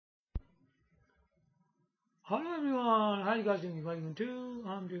Hello everyone, how you guys doing? You guys doing too?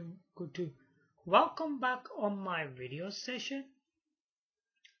 I'm doing good too. Welcome back on my video session.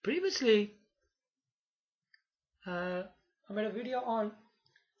 Previously, I made a video on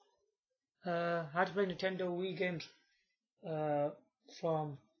how to play Nintendo Wii games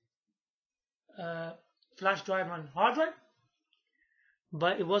from flash drive and hard drive,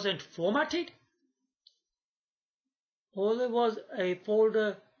 but it wasn't formatted. All it was a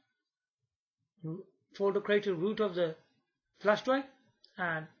folder created root of the flash drive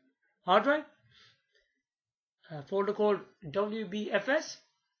and hard drive, a folder called WBFS.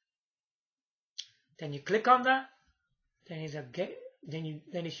 Then you click on that. Then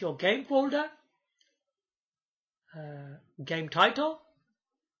it's your game folder, game title,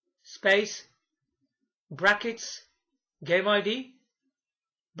 space, brackets, game ID,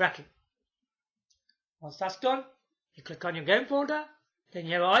 bracket. Once that's done, you click on your game folder. Then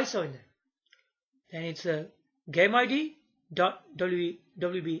you have an ISO in there. Then it's a game ID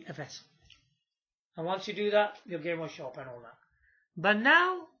 .wbfs. And once you do that, your game will show up and all that. But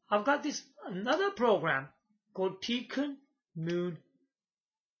now I've got this another program called Teconmoon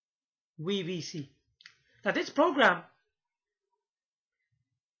Wiivc. Now this program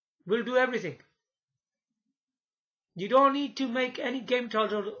will do everything. You don't need to make any game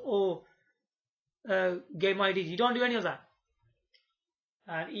title or game ID. You don't do any of that.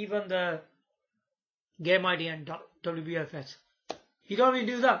 And even the game ID and WBFS. You don't even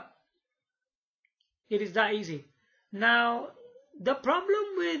do that. It is that easy. Now, the problem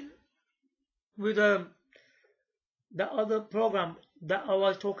with the other program that I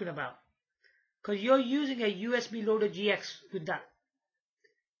was talking about, because you're using a USB loader GX with that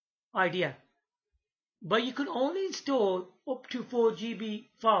idea, but you can only install up to 4 GB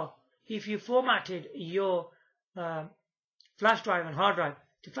file if you formatted your flash drive and hard drive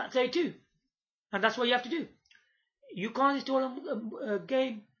to FAT32. And that's what you have to do. You can't install a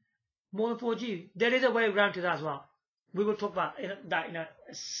game more than 4 GB. There is a way around to that as well. We will talk about that in a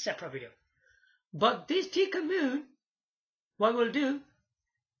separate video. But this Teconmoon, what it will do,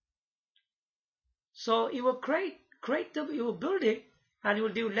 so it will it will build it, and it will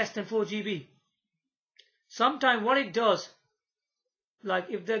do less than 4 GB. Sometimes what it does, like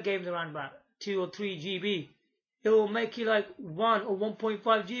if the game's around about 2 or 3 GB, it will make you like 1 or 1.5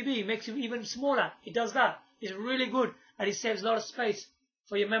 GB. It makes you even smaller. It does that. It's really good, and it saves a lot of space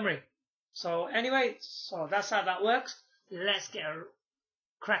for your memory. So anyway, so that's how that works. Let's get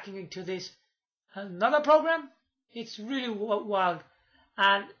cracking into this. Another program. It's really wild.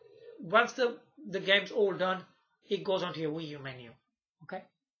 And once the game's all done, it goes onto your Wii U menu. Okay?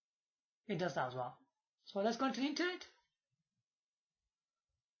 It does that as well. So let's go into the internet.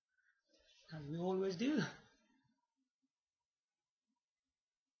 As we always do.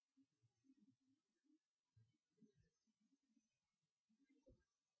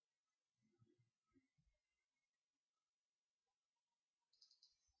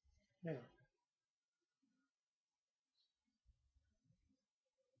 There you go.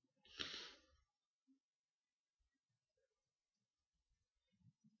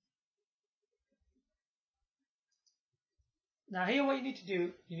 Now here what you need to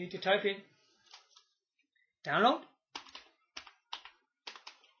do, you need to type in download,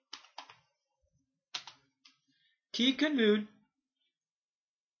 Teconmoon,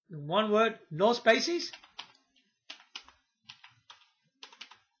 in one word, no spaces.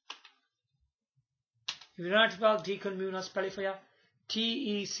 If you don't know how to spell Teconmoon, I'll spell it for you.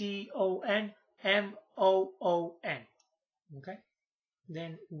 Teconmoon. Okay.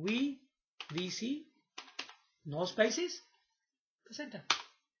 Then Wiivc, no spaces. Press enter.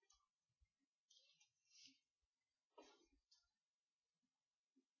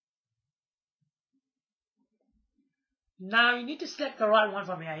 Now you need to select the right one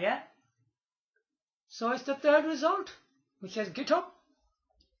from here, yeah? So it's the third result, which says GitHub.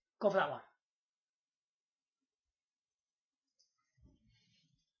 Go for that one.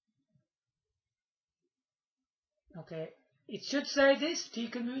 Okay, it should say this,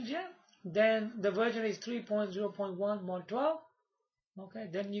 Teconmoon, yeah? Then the version is 3.0.1 mod 12. Okay,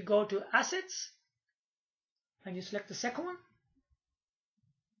 then you go to Assets, and you select the second one.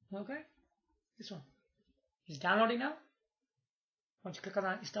 Okay, this one. It's downloading now. Once you click on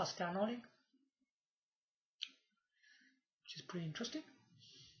that, it starts downloading, which is pretty interesting.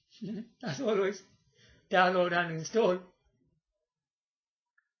 As always, download and install.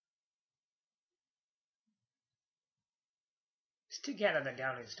 It's together the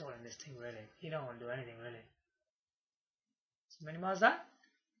download installing this thing really. You don't want to do anything really. Let's minimize that.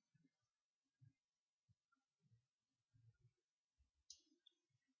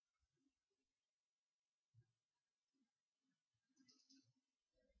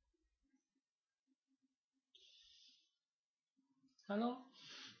 Hello.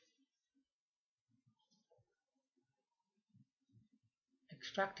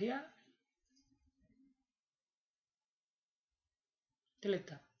 Extract here. Delete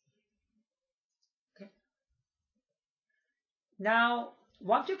that. Okay. Now,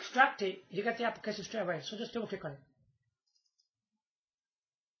 once you extract it, you get the application straight away. So just double click on it.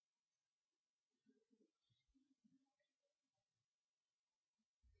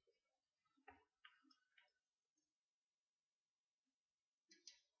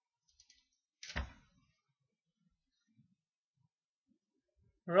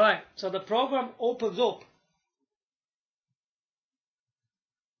 Right, so the program opens up.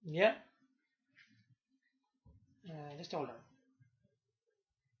 Yeah. Just hold on.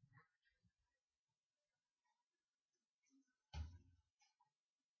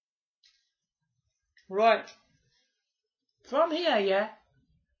 Right. From here, yeah,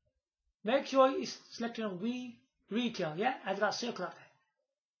 make sure it's selected on Wii Retail, yeah, and that circle up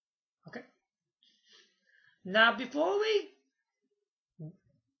there. Okay. Now, before we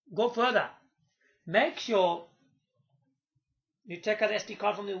go further, make sure you take out the SD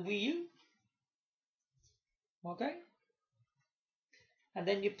card from the Wii U, okay, and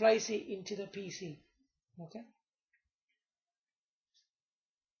then you place it into the PC, okay.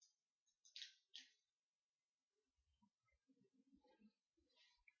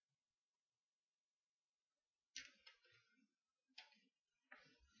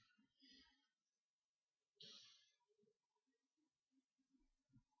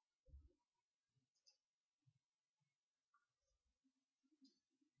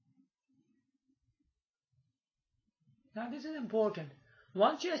 Now this is important.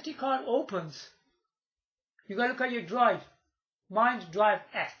 Once your SD card opens, you got to look at your drive. Mine's drive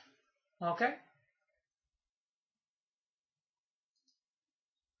F. Okay.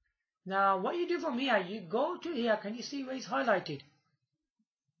 Now what you do from here, you go to here. Can you see where it's highlighted?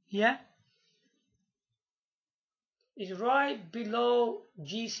 Yeah. It's right below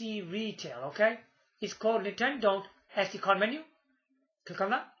GC Retail. Okay. It's called Nintendo SD card menu. Click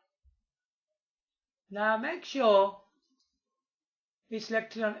on that. Now make sure it's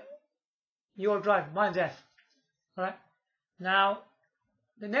selected on your drive. Mine's F. Alright. Now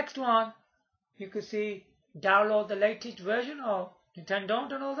the next one, you can see download the latest version of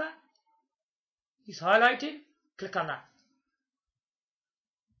Nintendo and all that. It's highlighted. Click on that.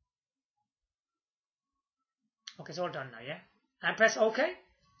 Okay, it's all done now, yeah? And press OK.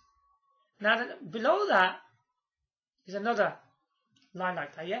 Now below that is another line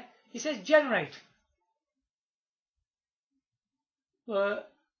like that, yeah? It says generate.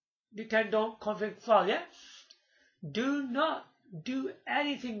 Nintendo config file, yeah? Do not do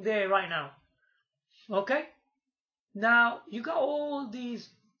anything there right now. Okay? Now you got all these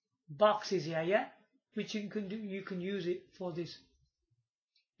boxes here, yeah? Which you can do, you can use it for this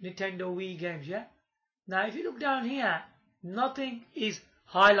Nintendo Wii games, yeah? Now if you look down here, nothing is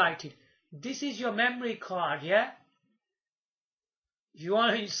highlighted. This is your memory card, yeah? If you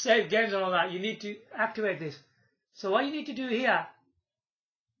want to save games and all that, you need to activate this. So what you need to do here,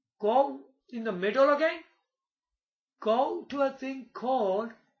 go in the middle again, go to a thing called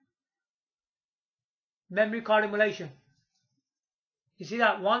memory card emulation. You see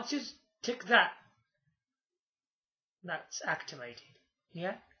that? Once you tick that, that's activated.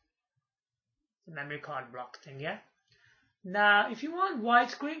 Yeah? The memory card block thing, yeah? Now, if you want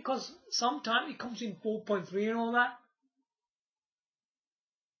widescreen, because sometimes it comes in 4.3 and all that,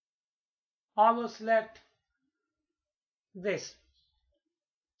 I will select this.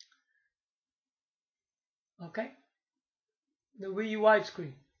 Okay? The Wii U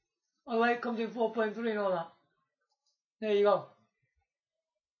widescreen. Otherwise it comes in 4.3 and all that. There you go.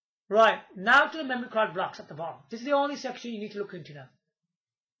 Right, now to the memory card blocks at the bottom. This is the only section you need to look into now.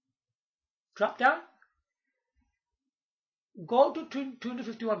 Drop down. Go to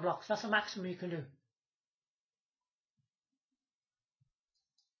 251 blocks. That's the maximum you can do.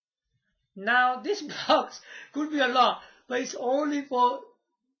 Now this box could be a lot, but it's only for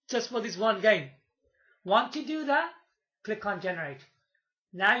just for this one game. Once you do that, click on generate.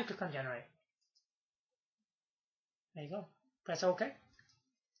 Now you click on generate. There you go. Press OK.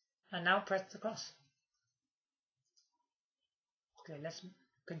 And now press the cross. Okay, let's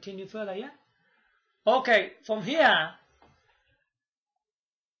continue further, yeah? Okay, from here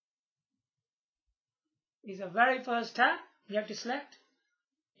is the very first tab. You have to select.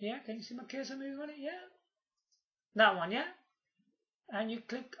 Yeah, can you see my cursor moving on it? Yeah. That one, yeah? And you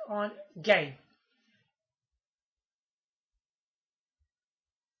click on game.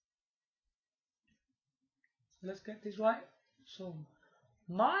 Let's get this right. So,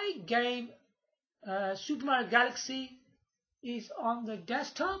 my game, Super Mario Galaxy is on the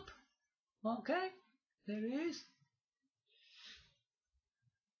desktop. Okay, there it is.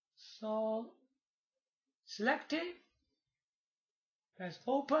 So select it, press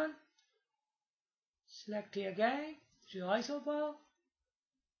open, select it again, to ISO file,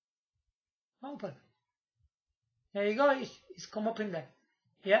 open. There you go, it's come up in there.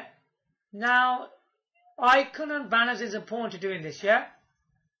 Yeah. Now, icon and banners is important to doing this, yeah?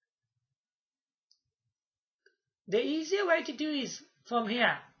 The easier way to do is from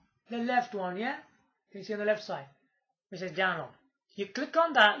here, the left one, yeah? You can see on the left side, which says download. You click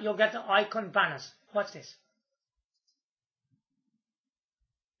on that, you'll get the icon banners. Watch this.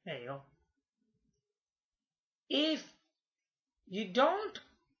 There you go.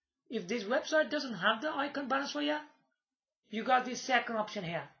 If this website doesn't have the icon banners for you, you got this second option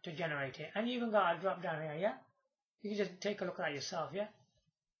here to generate it. And you even got a drop down here, yeah? You can just take a look at that yourself, yeah?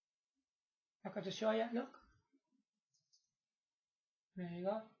 I can just show you, look. There you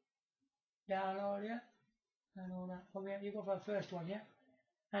go. Download, yeah? And all that. From here, you go for the first one, yeah?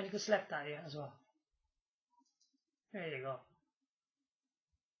 And you can select that here as well. There you go.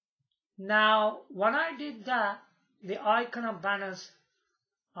 Now, when I did that, the icon and banners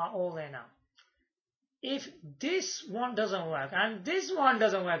are all there now. If this one doesn't work and this one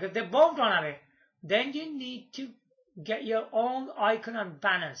doesn't work, if they both don't have it, then you need to get your own icon and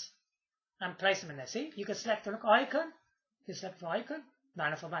banners and place them in there. See, you can select the icon, you select for icon,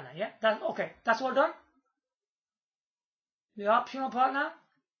 banner for banner. Yeah, that's okay. That's all done. The optional part now.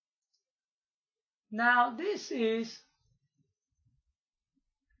 Now this is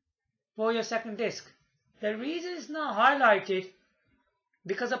for your second disk. The reason it's not highlighted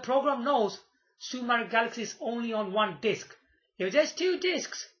because the program knows Super Mario Galaxy is only on one disk. If there's two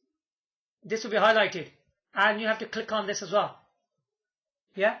disks, this will be highlighted. And you have to click on this as well.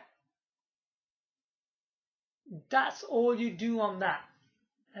 Yeah? That's all you do on that.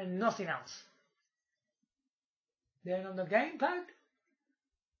 And nothing else. Then on the gamepad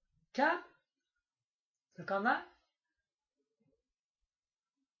tab, click on that.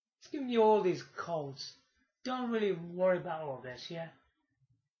 It's giving you all these codes. Don't really worry about all this, yeah?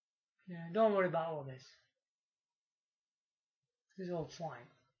 Yeah, don't worry about all this. This is all fine.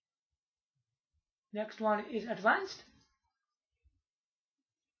 Next one is advanced.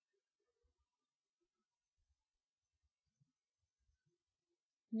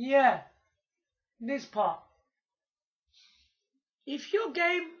 Yeah, this part. If you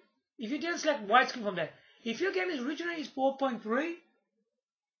didn't select widescreen from there, if your game is originally 4.3,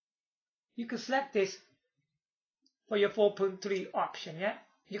 you can select this for your 4.3 option, yeah?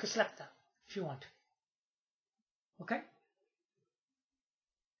 You can select that if you want. Okay?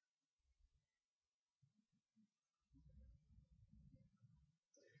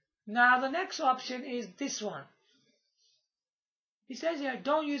 Now the next option is this one. It says here,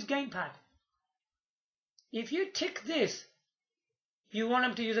 don't use gamepad. If you tick this, you want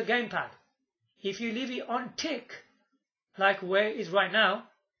them to use a gamepad. If you leave it on tick, like where it is right now,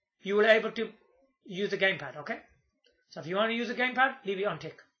 you will be able to use the gamepad, okay? So if you want to use a gamepad, leave it on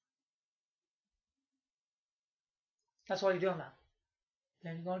tick. That's what you do on that.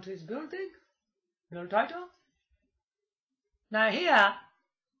 Then you go into this build thing, build title. Now here,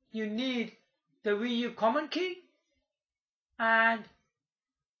 you need the Wiiu command key and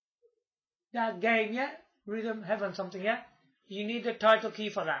that game, yeah? Rhythm Heaven something, yeah? You need the title key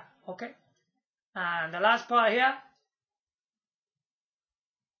for that, okay? And the last part here,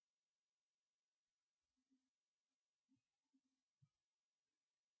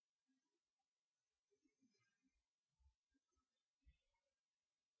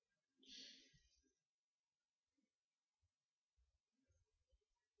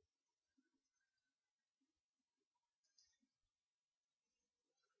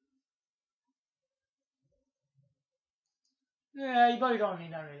 yeah, you probably don't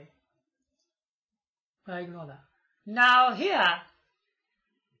need that really. I ignore that. Now here,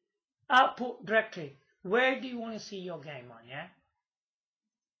 output directory. Where do you want to see your game on, yeah?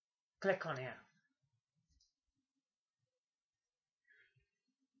 Click on here.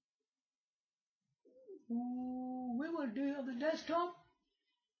 We will do it on the desktop.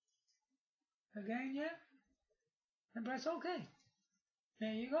 Again, yeah? And press OK.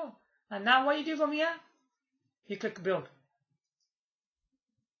 There you go. And now what you do from here? You click build.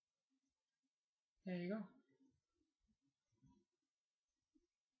 There you go.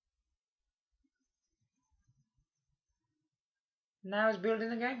 Now it's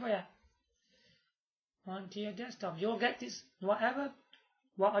building the game for you. Onto your desktop. You'll get this, what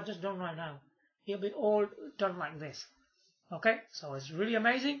I just done right now. It'll be all done like this. Okay, so it's really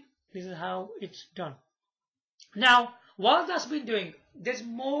amazing. This is how it's done. Now, while that's been doing, there's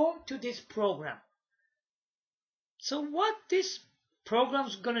more to this program. So what this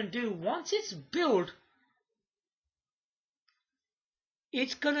program's gonna do, once it's built,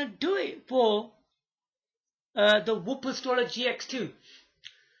 it's gonna do it for the Wup Installer Gx2.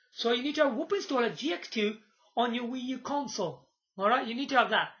 So you need to have Wup Installer Gx2 on your Wii U console. Alright, you need to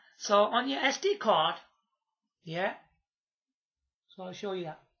have that. So on your SD card, yeah, so I'll show you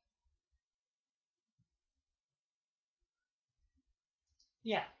that.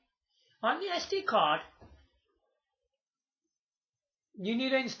 Yeah, on the SD card, you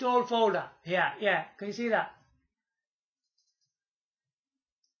need an install folder. Yeah, can you see that?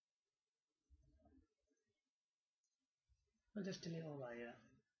 I'll just delete all that, yeah.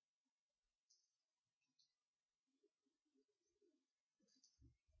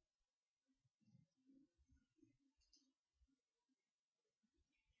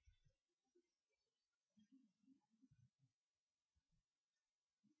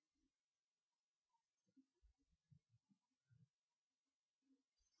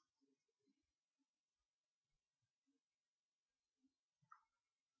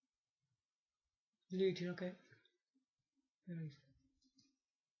 Delete it, okay.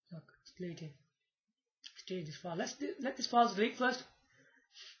 Look, it's deleted. Delete this file. Let this file delete first.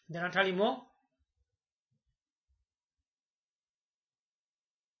 Then I'll tell you more.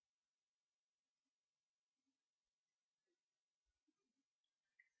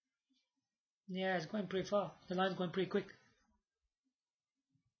 Yeah, it's going pretty far. The line's going pretty quick.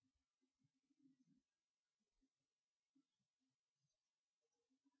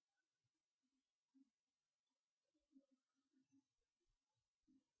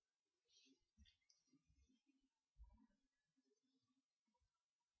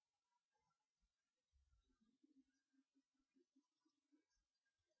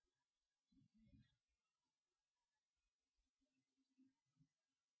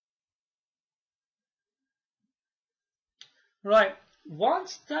 Right,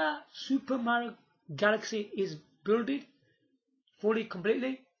 once the Super Mario Galaxy is built fully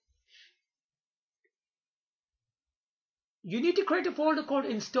completely, you need to create a folder called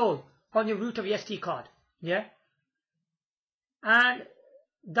install on your root of your SD card. Yeah, and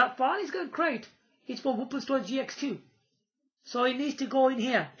that file is going to create is for Wup Installer Gx2. So it needs to go in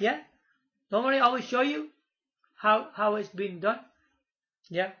here. Yeah, don't worry, I will show you how it's been done.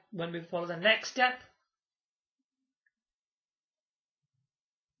 Yeah, when we follow the next step.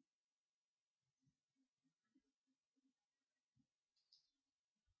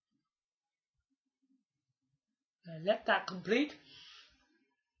 Let that complete.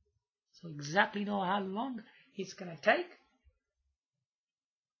 So exactly know how long it's gonna take.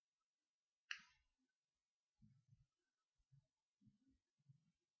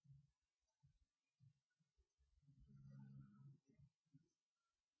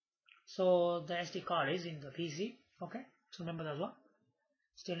 So the SD card is in the PC. Okay, so remember that one.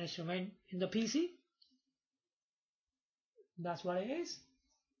 Still needs to remain in the PC. That's what it is.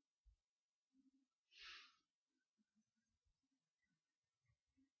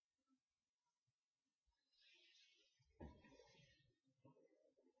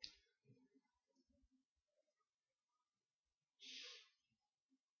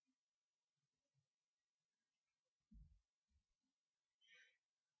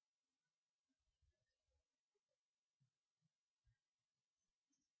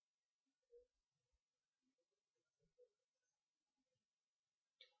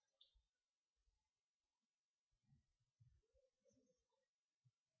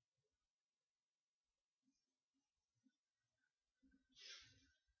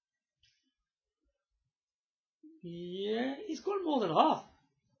 Yeah, it's got more than half.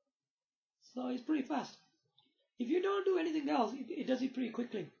 So it's pretty fast. If you don't do anything else, it does it pretty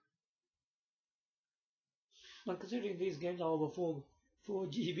quickly. But considering these games are over 4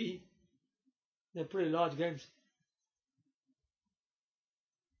 GB, they're pretty large games.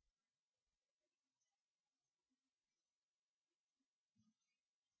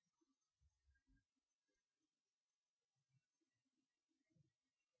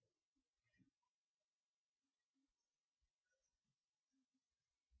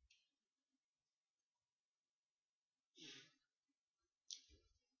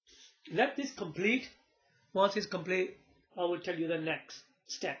 Let this complete. Once it's complete, I will tell you the next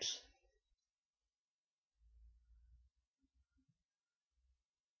steps.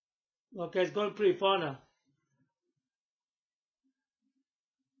 Okay, it's going pretty far now.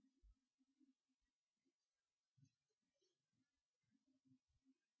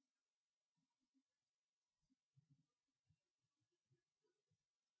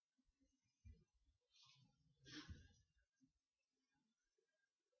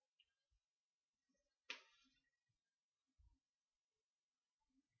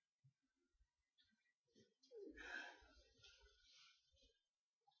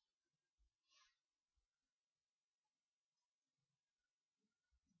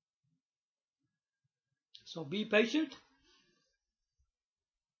 So be patient.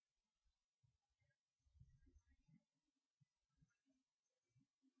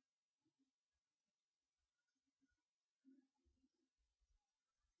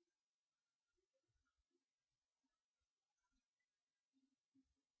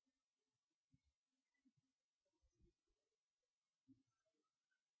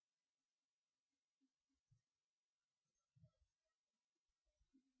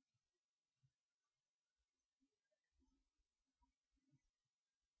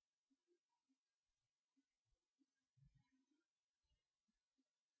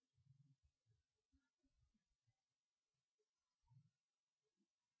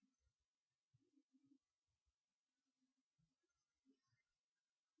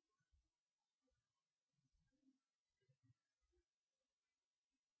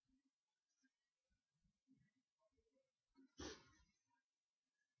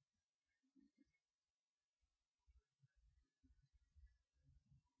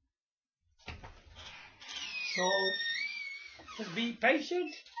 So just be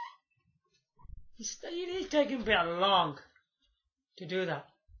patient. It is taking a bit long to do that.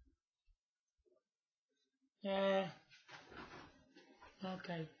 Yeah.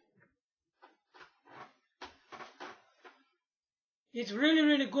 Okay. It's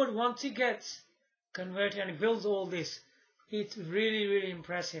really good once it gets converted and it builds all this. It's really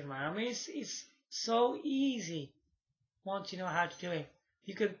impressive, man. I mean, it's so easy once you know how to do it.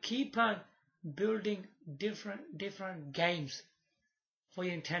 You can keep on building different games for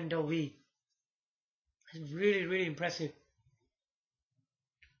your Nintendo Wii. It's really impressive.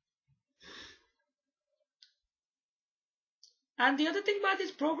 And the other thing about this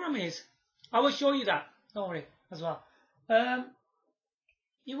program is, I will show you that. Don't worry as well.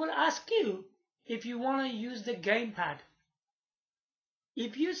 It will ask you if you want to use the gamepad.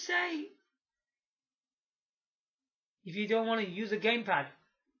 If you say, if you don't want to use the gamepad,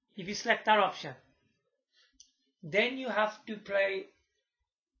 if you select that option, then you have to play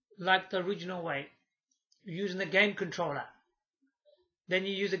like the original way, using the game controller. Then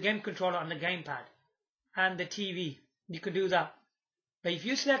you use the game controller on the gamepad and the TV. You can do that. But if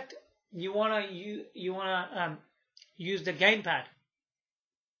you select you wanna use the gamepad,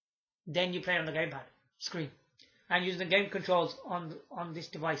 then you play on the gamepad screen and use the game controls on this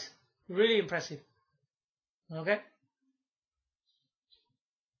device. Really impressive. Okay.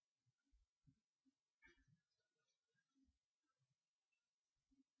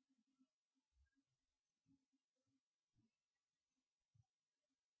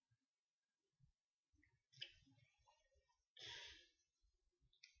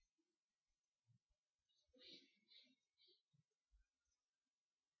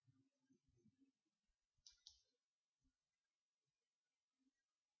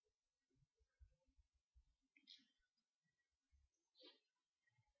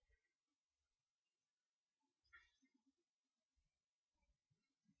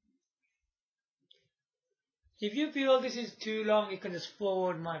 If you feel this is too long, you can just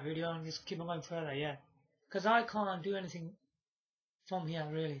forward my video and just keep on going further, yeah. Because I can't do anything from here,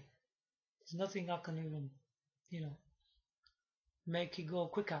 really. There's nothing I can even, make it go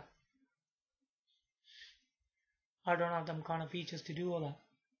quicker. I don't have them kind of features to do all that.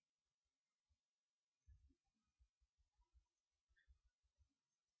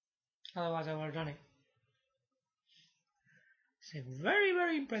 Otherwise, I would have done it. It's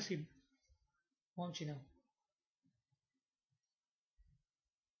very impressive. Won't you know?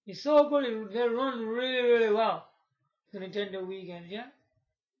 It's so good. They run really well. The Nintendo Wii games, yeah.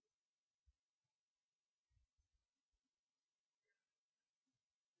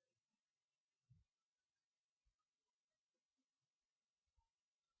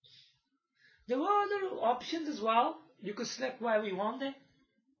 There were other options as well. You could select where we want it.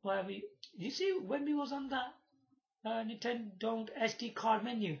 You see, when we was on the Nintendo SD card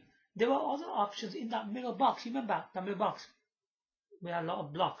menu, there were other options in that middle box. You remember that middle box? We had a lot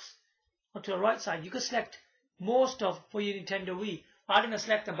of blocks. Or to the right side, you could select more stuff for your Nintendo Wii. I didn't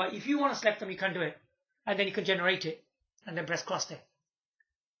select them, but if you want to select them, you can do it. And then you can generate it. And then press cross there.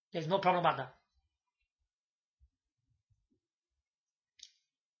 There's no problem about that.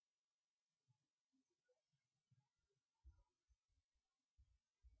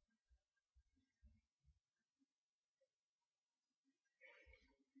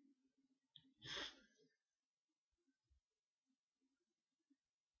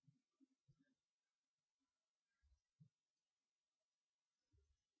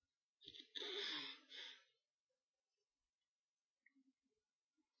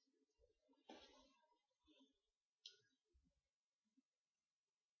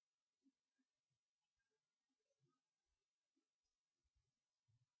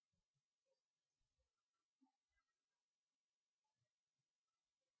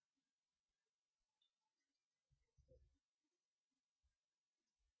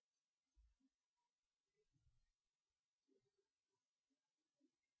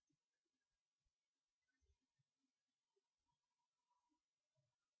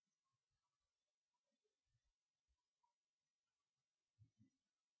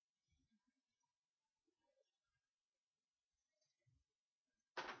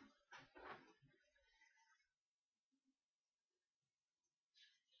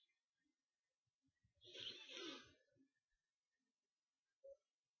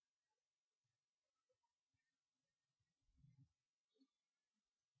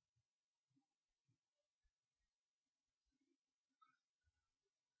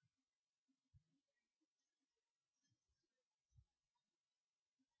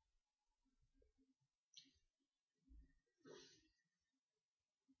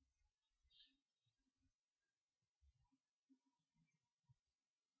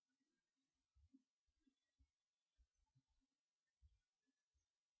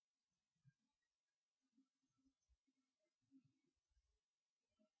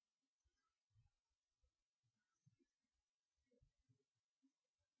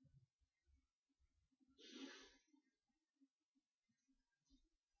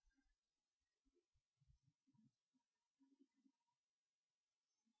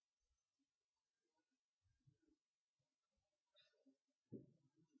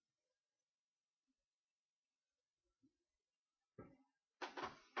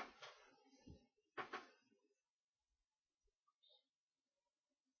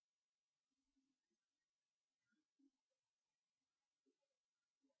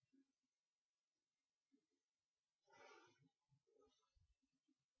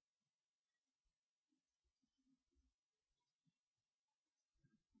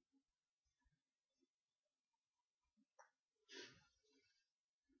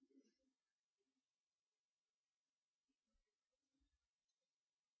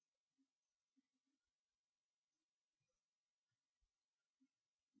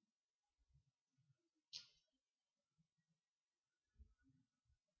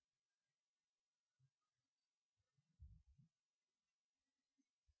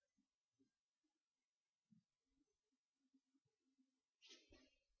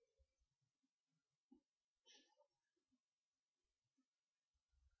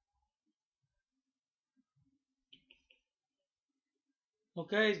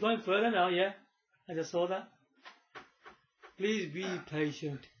 Okay, it's going further now, yeah. I just saw that. Please be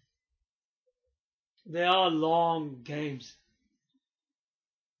patient. They are long games.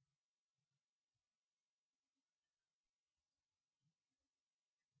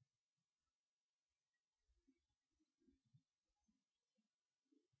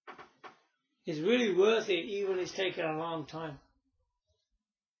 It's really worth it, even if it's taken a long time.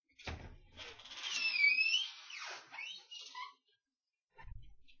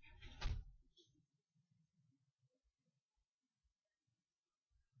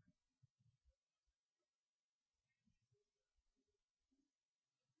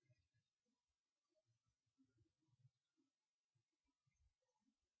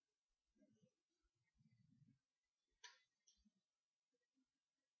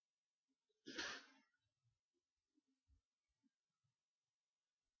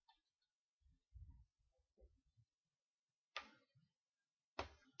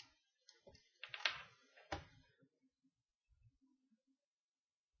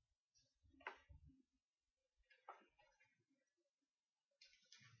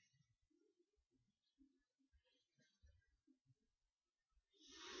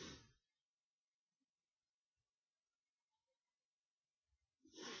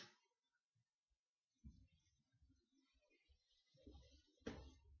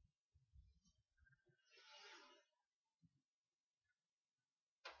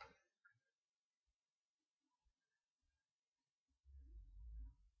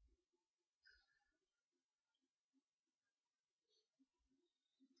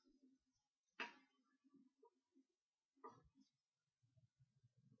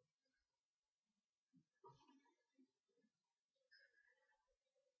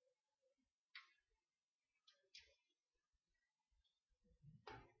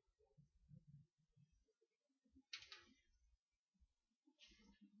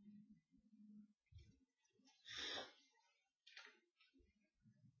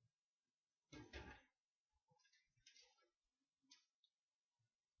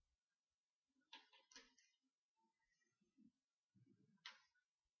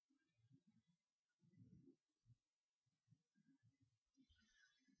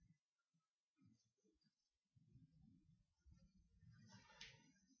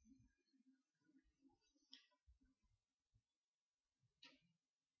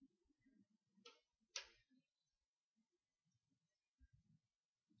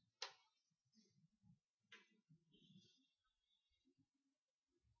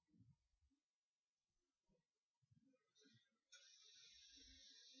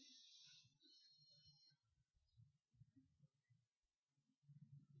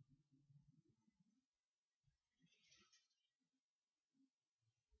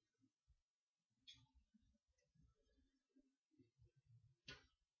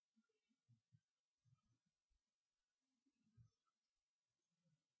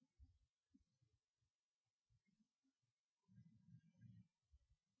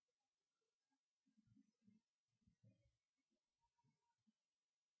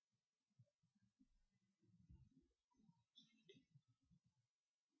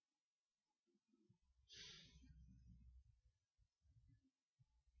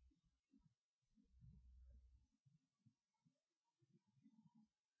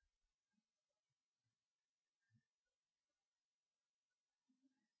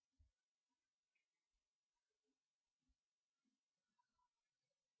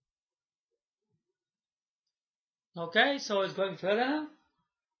 Okay, so it's going further now.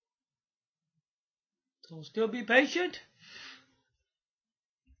 So still be patient.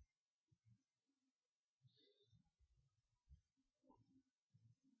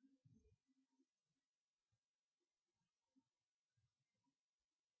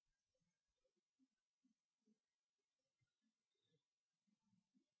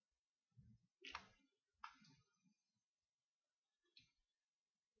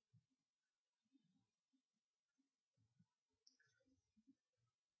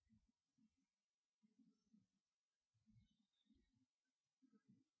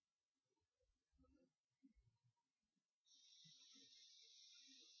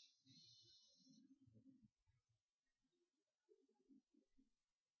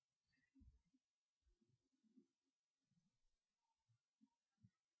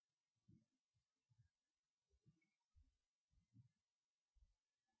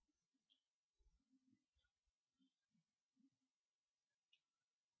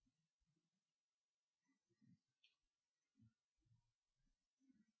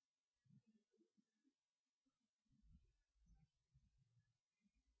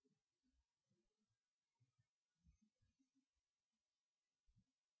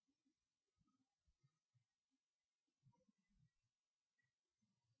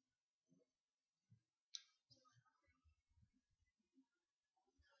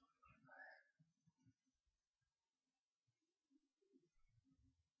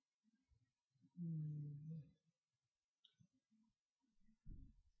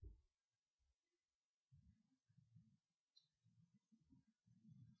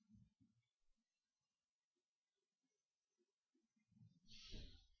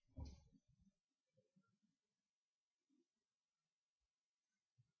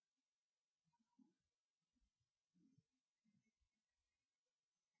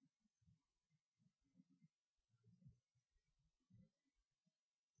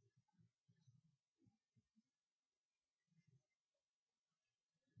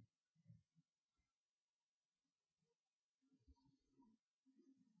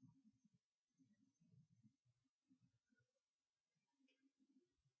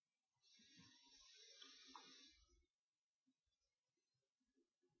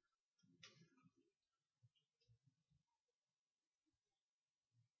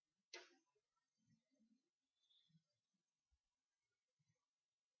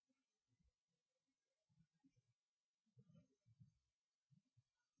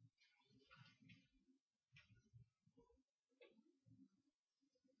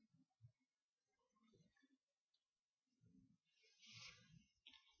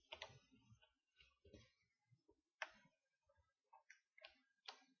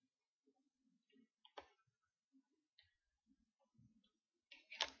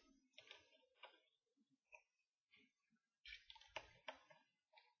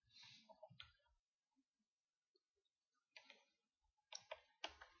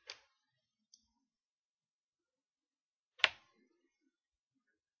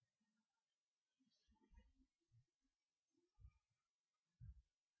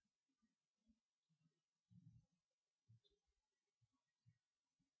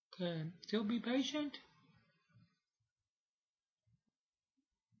 Okay, still be patient.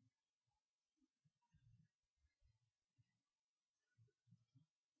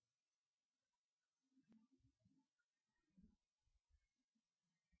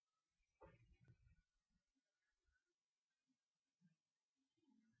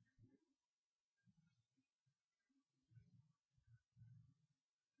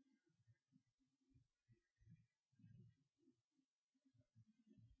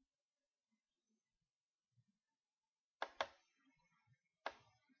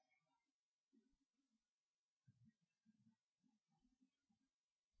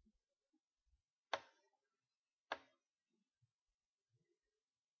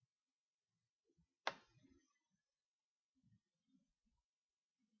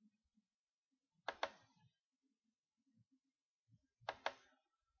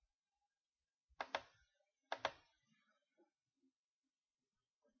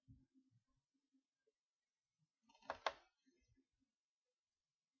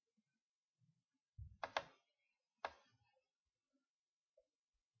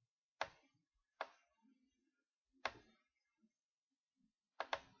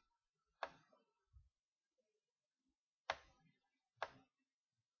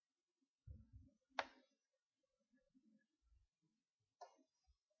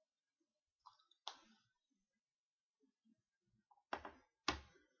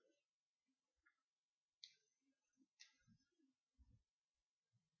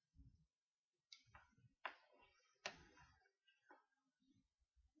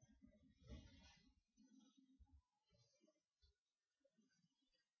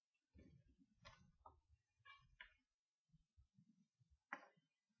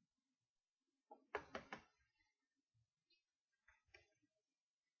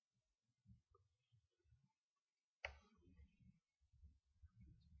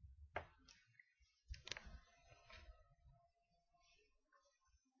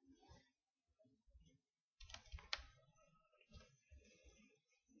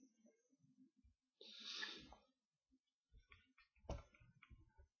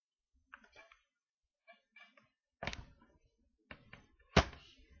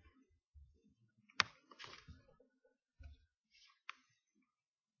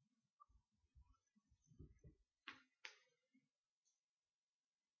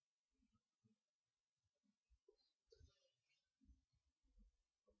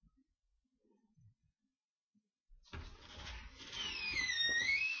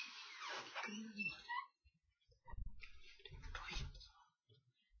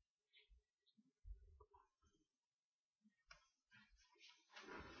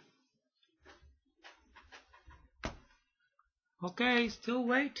 Okay, still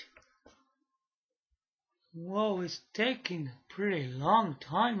wait. Whoa, it's taking a pretty long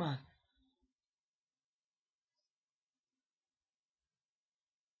time, man.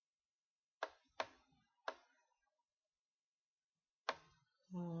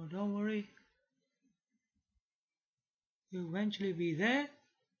 Oh, don't worry. eventually be there.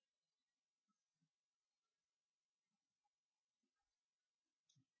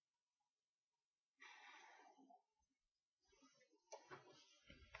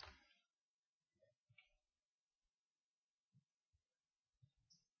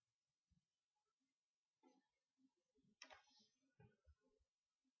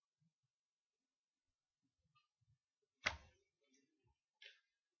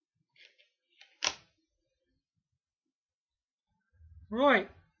 Right.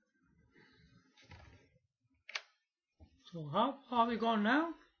 So how far we gone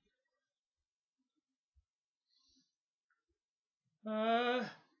now?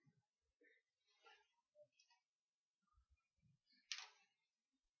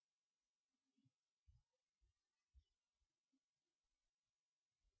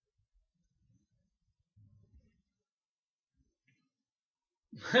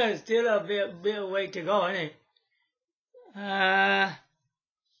 Still a bit of way to go, isn't it?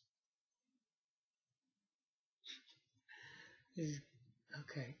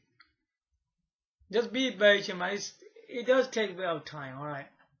 Okay. Just be patient, man. It does take a bit of time, alright.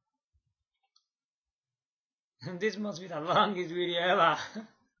 This must be the longest video ever.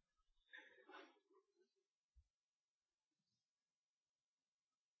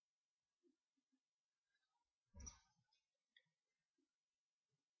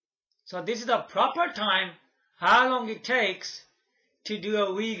 So this is the proper time, how long it takes to do a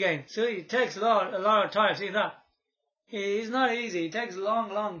Wii game. So it takes a lot of time. See that? It's not easy. It takes a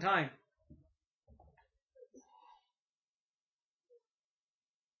long time.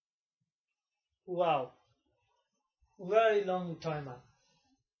 Wow. Very long time, man.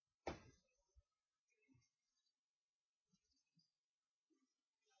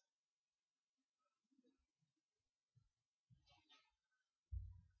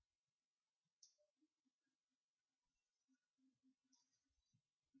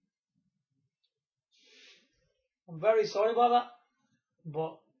 I'm very sorry about that,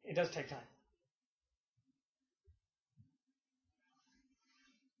 but it does take time.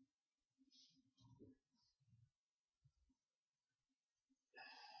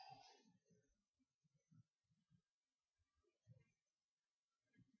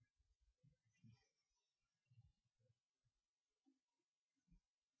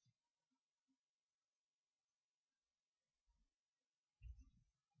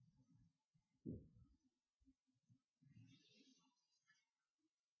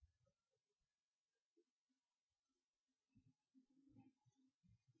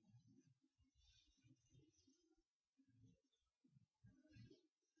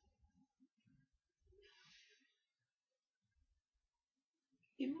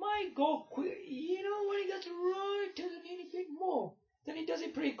 It might go quick, you know, when it gets right to the nitty bit more, then it does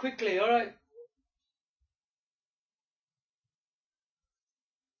it pretty quickly, alright?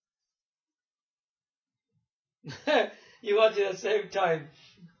 You watch it at the same time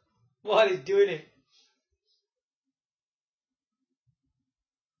while he's doing it.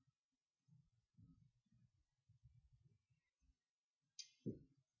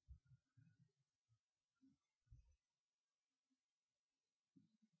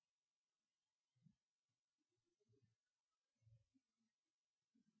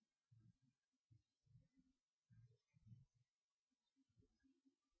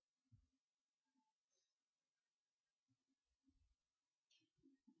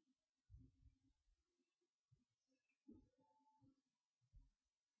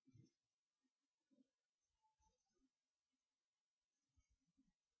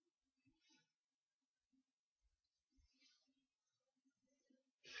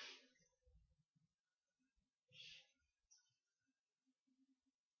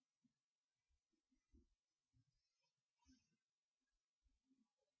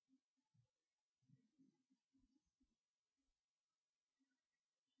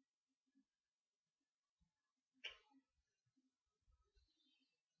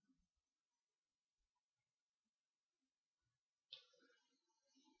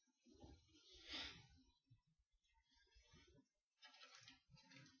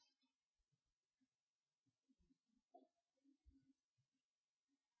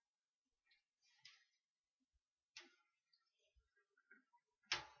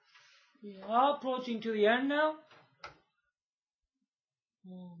 We are approaching to the end now.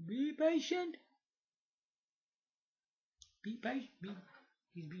 Be patient. Be patient.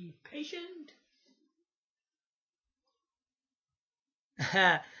 Be patient.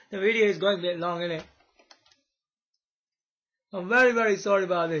 The video is going a bit long, isn't it? I'm very sorry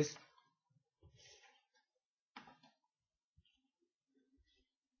about this.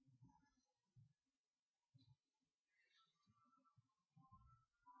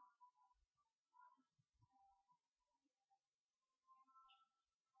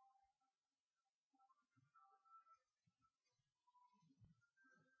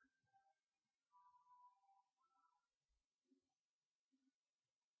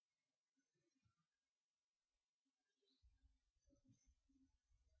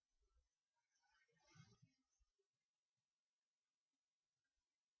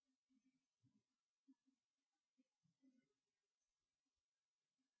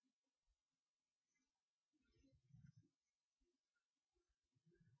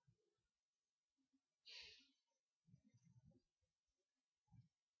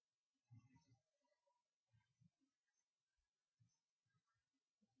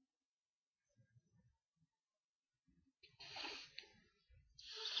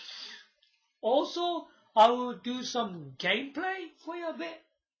 Also, I will do some gameplay for you a bit.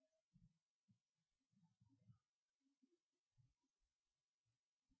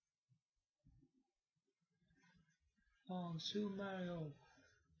 Oh, Super Mario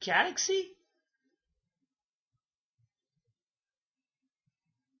Galaxy?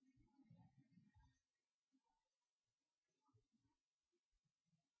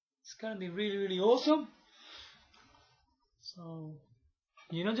 It's gonna be really, really awesome. So,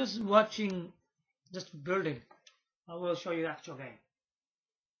 just watching, just building. I will show you the actual game.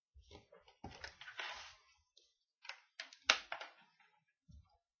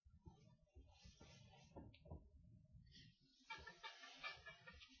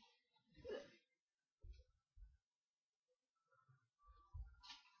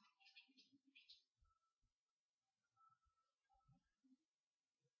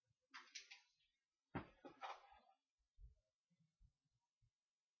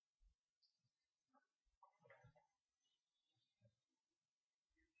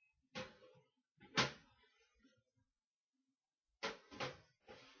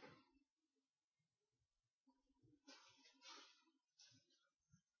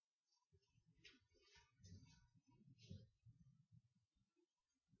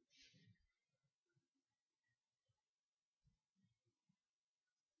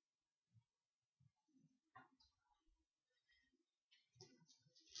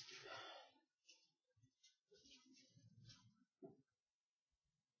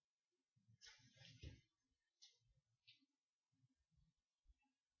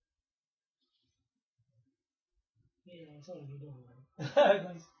 Yeah, sorry, you don't worry.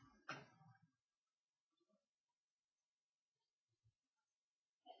 Nice.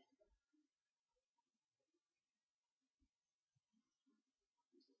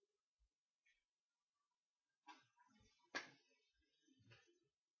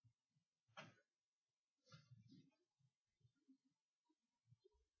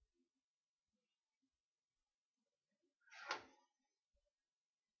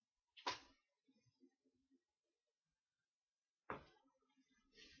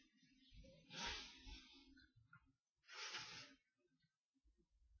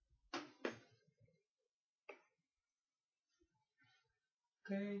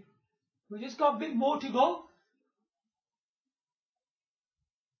 Okay, we just got a bit more to go.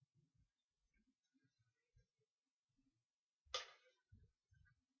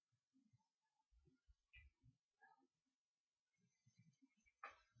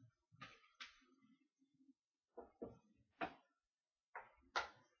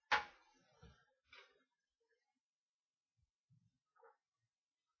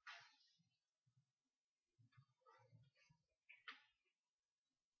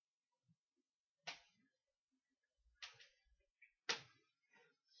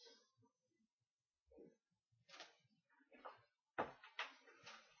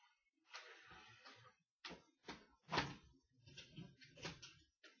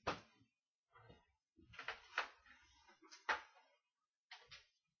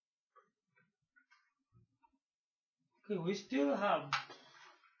 Okay, we still have.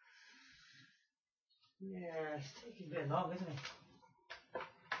 Yeah, it's taking a bit long, isn't it?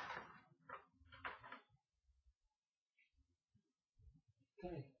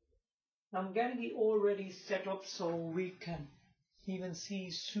 Okay, I'm getting it already set up so we can even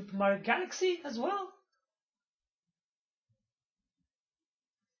see Super Mario Galaxy as well.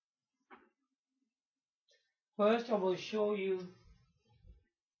 First, I will show you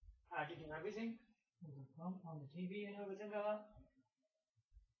how to do everything on the TV and everything like that.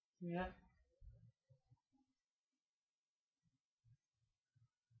 Yeah.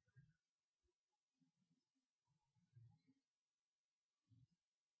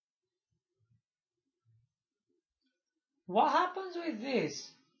 What happens with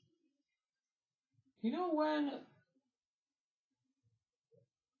this? When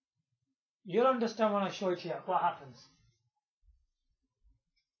you'll understand when I show it here, what happens?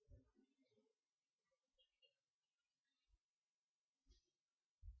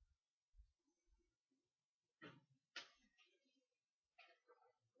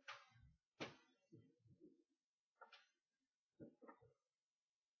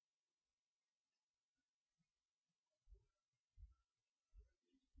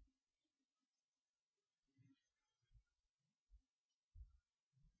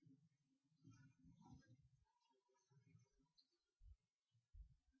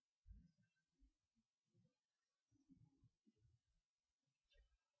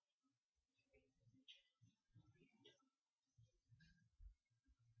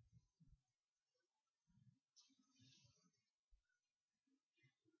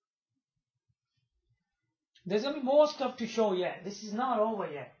 There's gonna be more stuff to show yet. This is not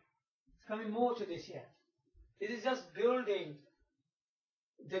over yet. There's gonna be more to this yet. This is just building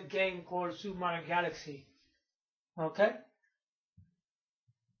the game called Super Mario Galaxy. Okay?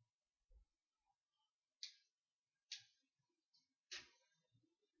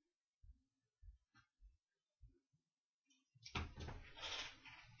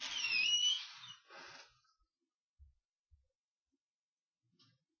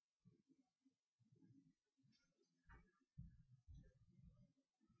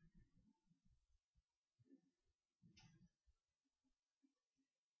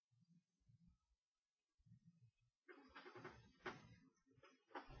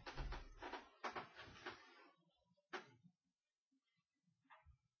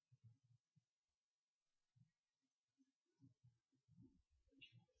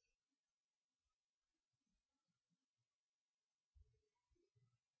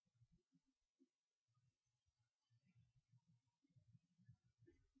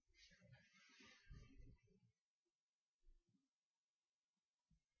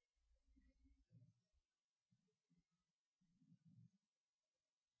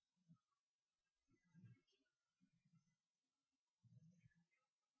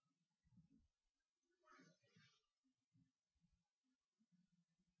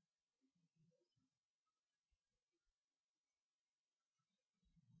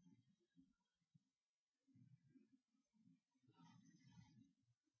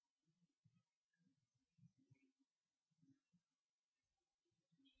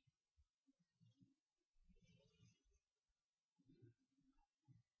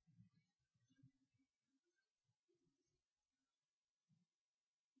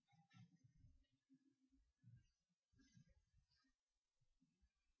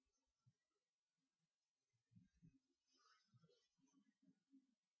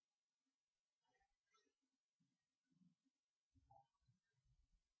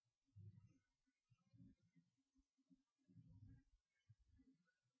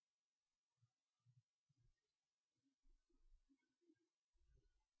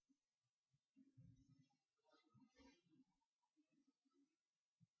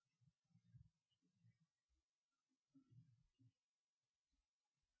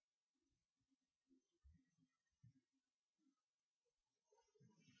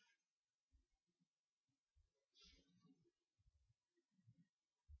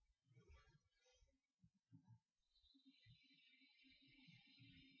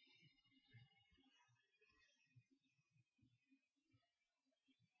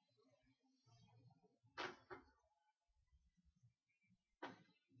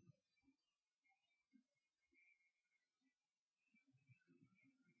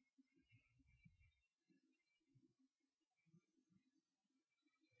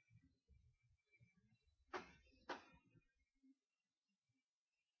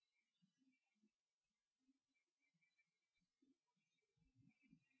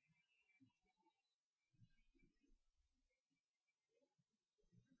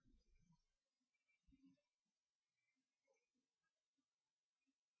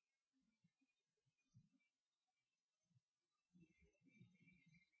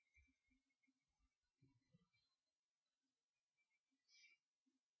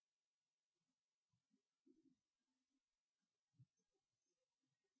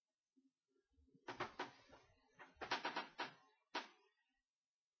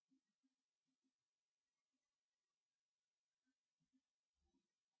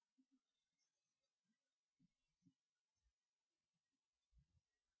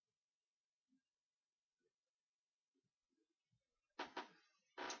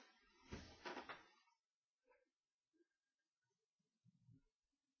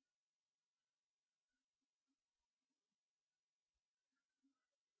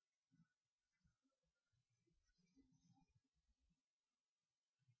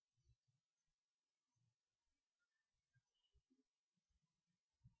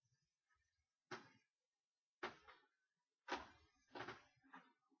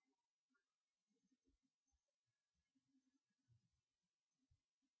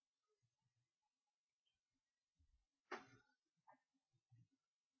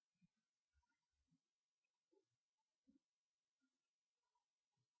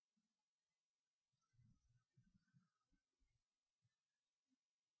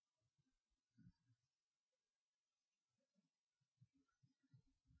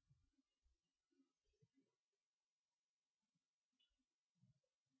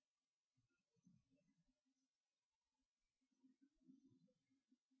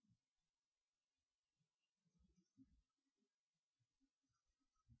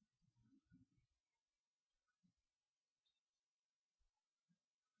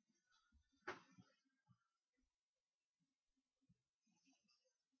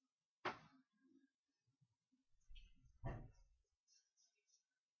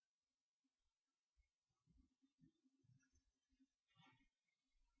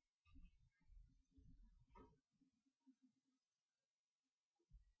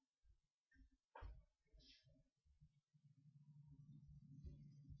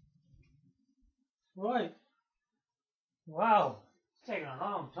 Right. Wow. It's taking a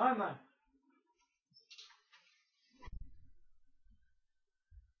long time, man.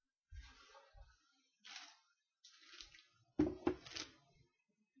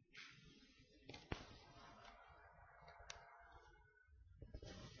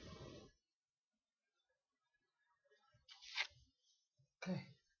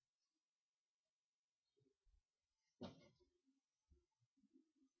 Okay.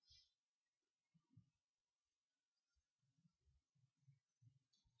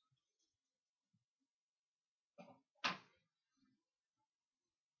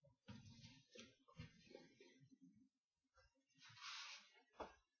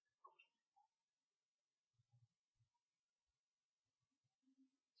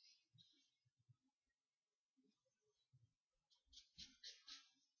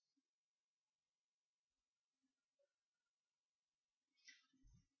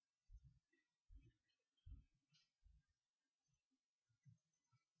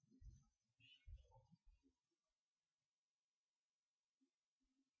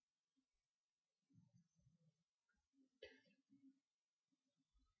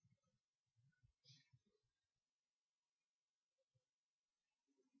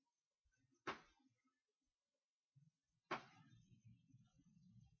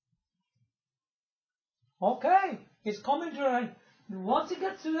 Okay, it's coming to an end. Once it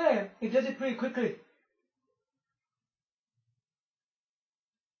gets to there, it does it pretty quickly.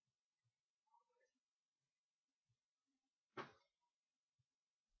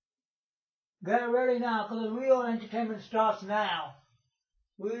 Get ready now, because the real entertainment starts now.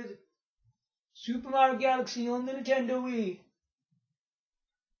 With Super Mario Galaxy on the Nintendo Wii.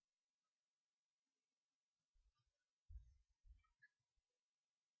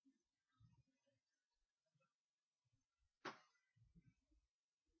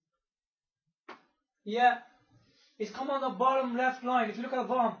 Yeah, it's come on the bottom left line. If you look at the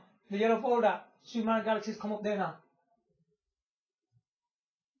bottom, the yellow folder, Super Mario Galaxy has come up there now.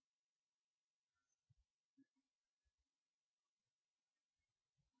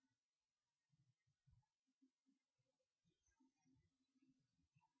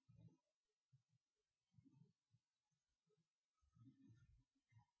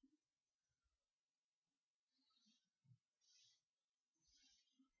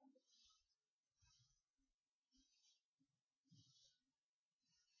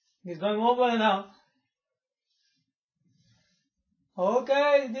 It's going over now.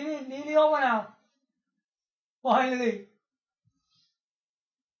 Okay, nearly over now. Finally.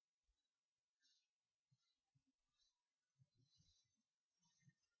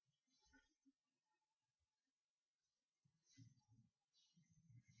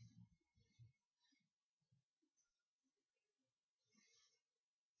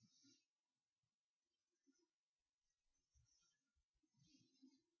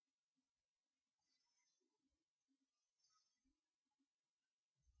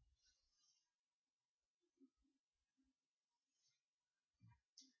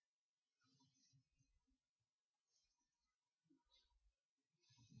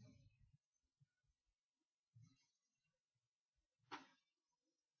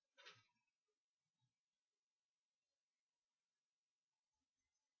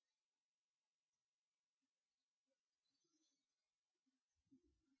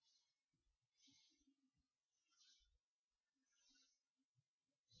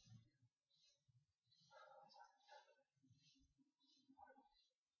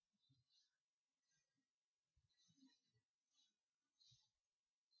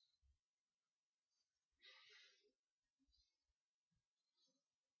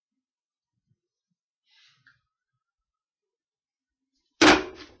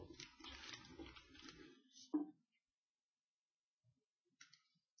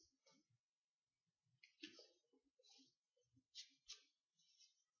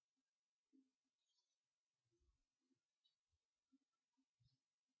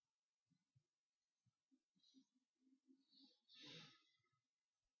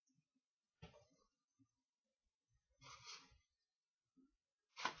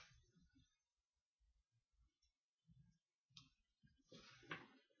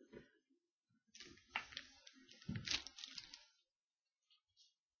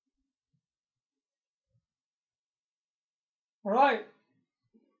 Alright,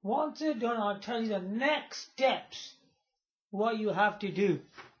 once it's done, I'll tell you the next steps, what you have to do.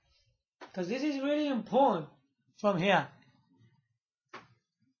 Because this is really important from here.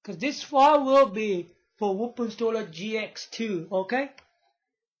 Because this file will be for Wup Installer Gx2, okay?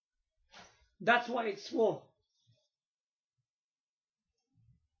 That's what it's for.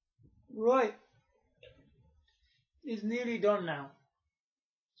 Right. is nearly done now.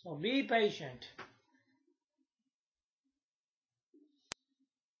 So be patient.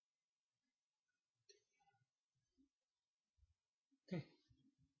 Okay.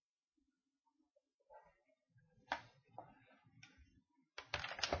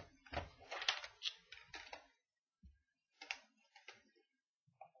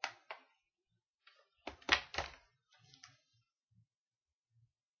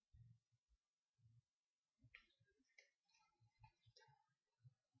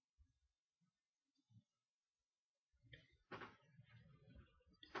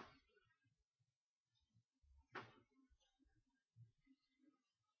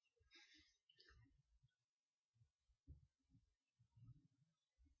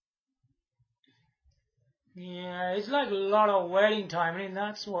 Yeah, it's like a lot of waiting time. I mean,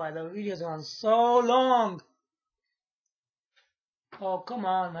 that's why the video's gone so long. Oh, come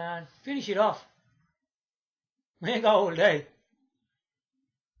on, man. Finish it off. We ain't got all day.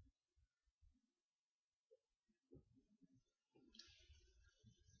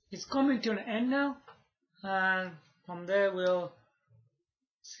 It's coming to an end now. And from there, we'll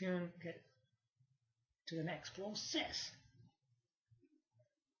soon get to the next process.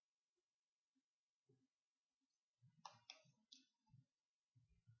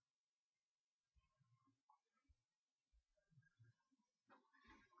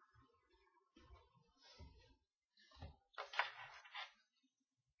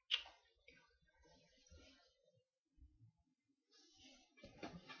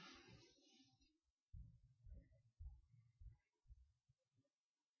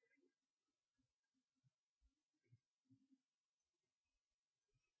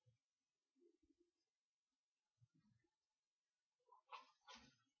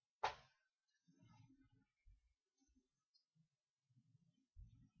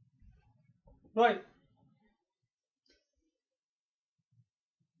 Right.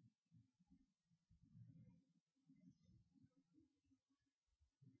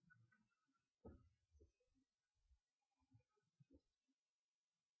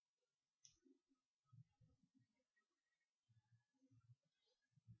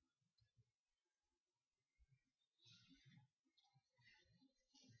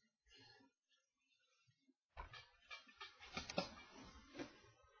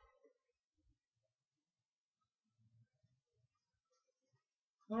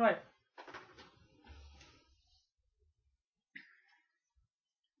 All right.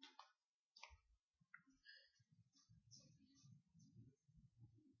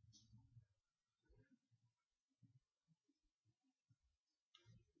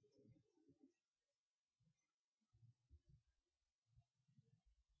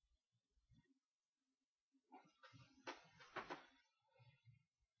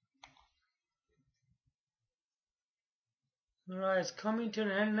 All right, it's coming to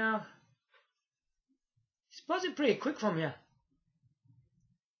an end now. It's possibly pretty quick from here.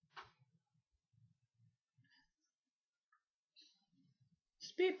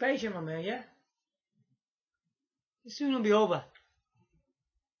 Just be patient from here, yeah? It soon will be over.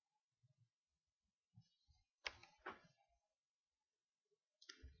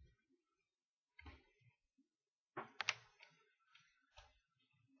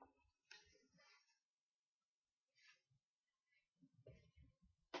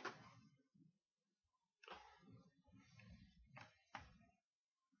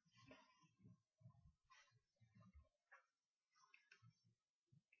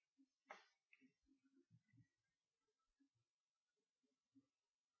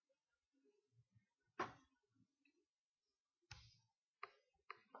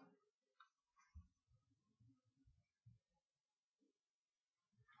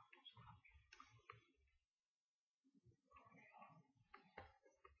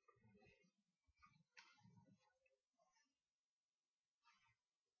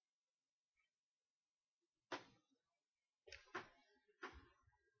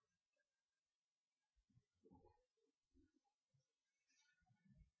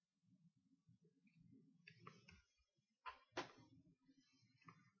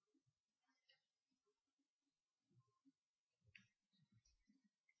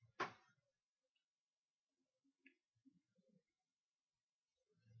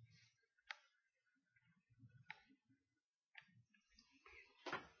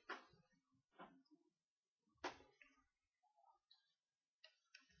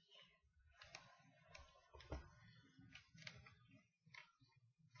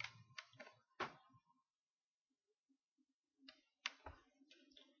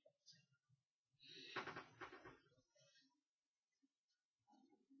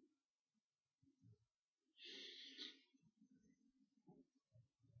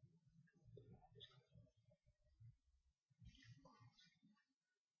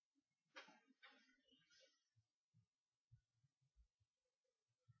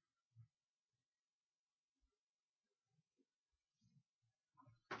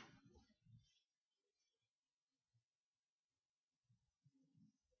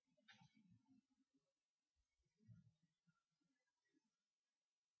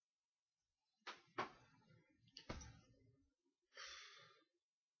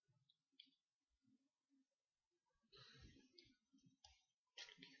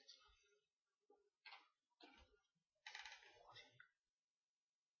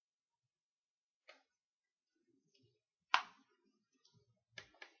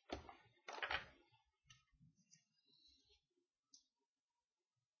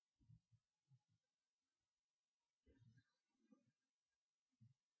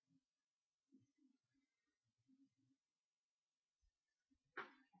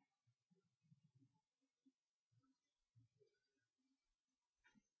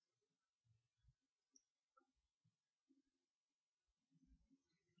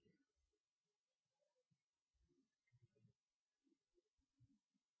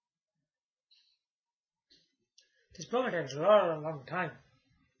 This program takes a long time.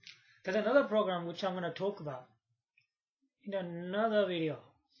 There's another program which I'm going to talk about in another video,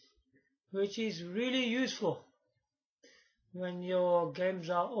 which is really useful when your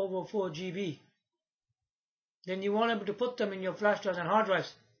games are over 4 GB. Then you won't be able to put them in your flash drives and hard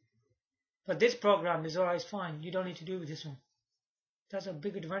drives. But this program is always fine. You don't need to do with this one. That's a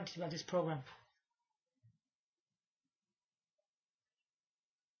big advantage about this program.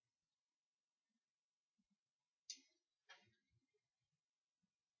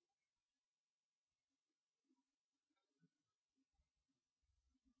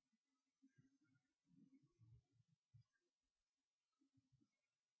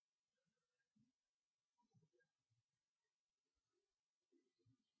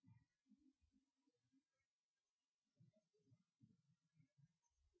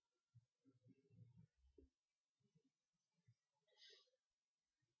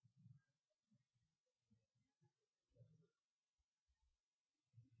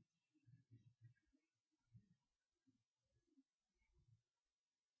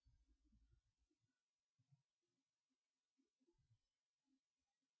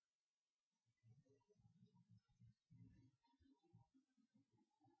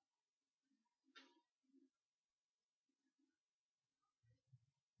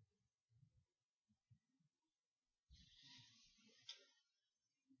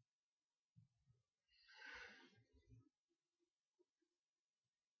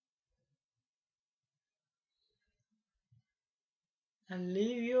 And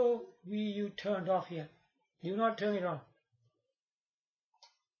leave your Wii U turned off here. Do not turn it on.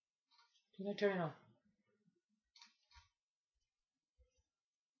 Do not turn it on.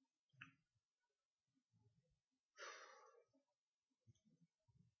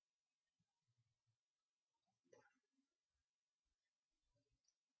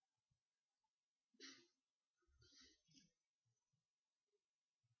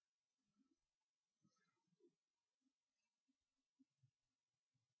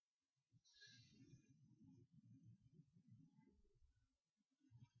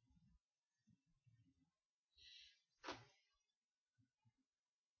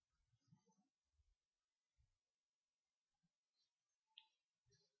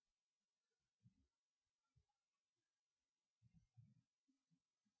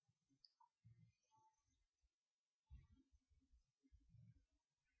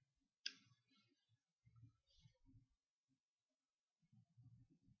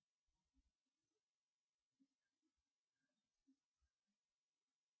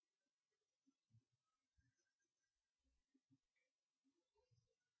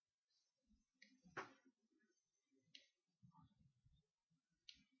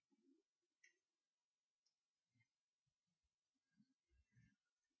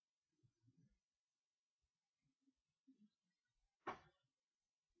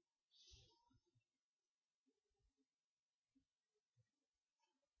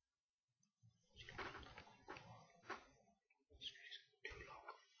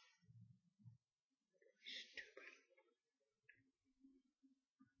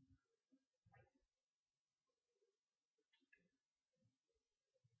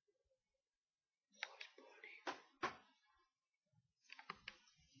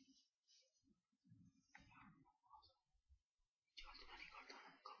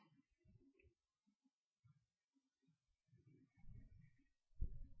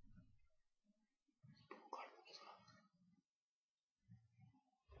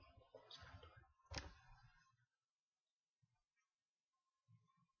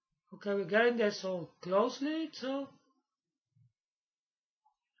 Okay, we're getting there so closely, so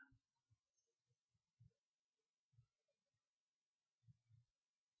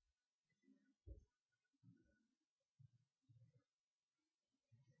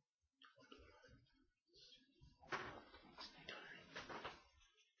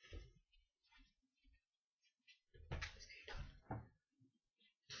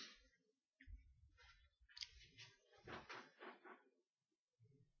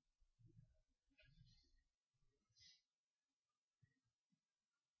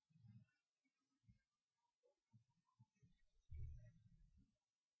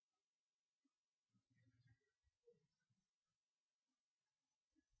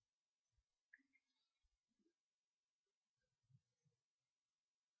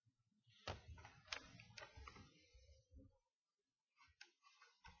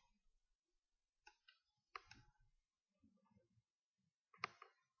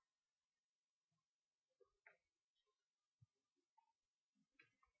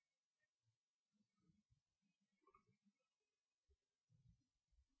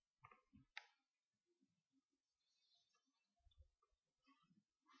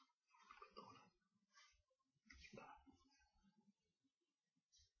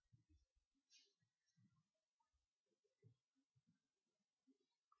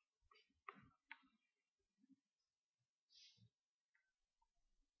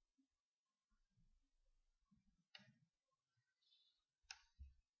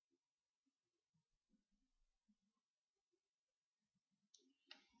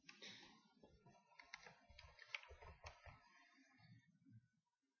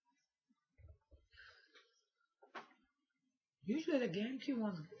Usually the GameCube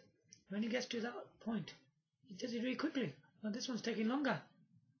ones, when it gets to that point, it does it really quickly. But this one's taking longer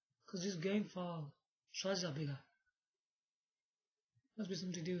because this game file sizes are bigger. Must be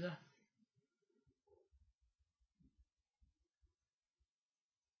something to do with that.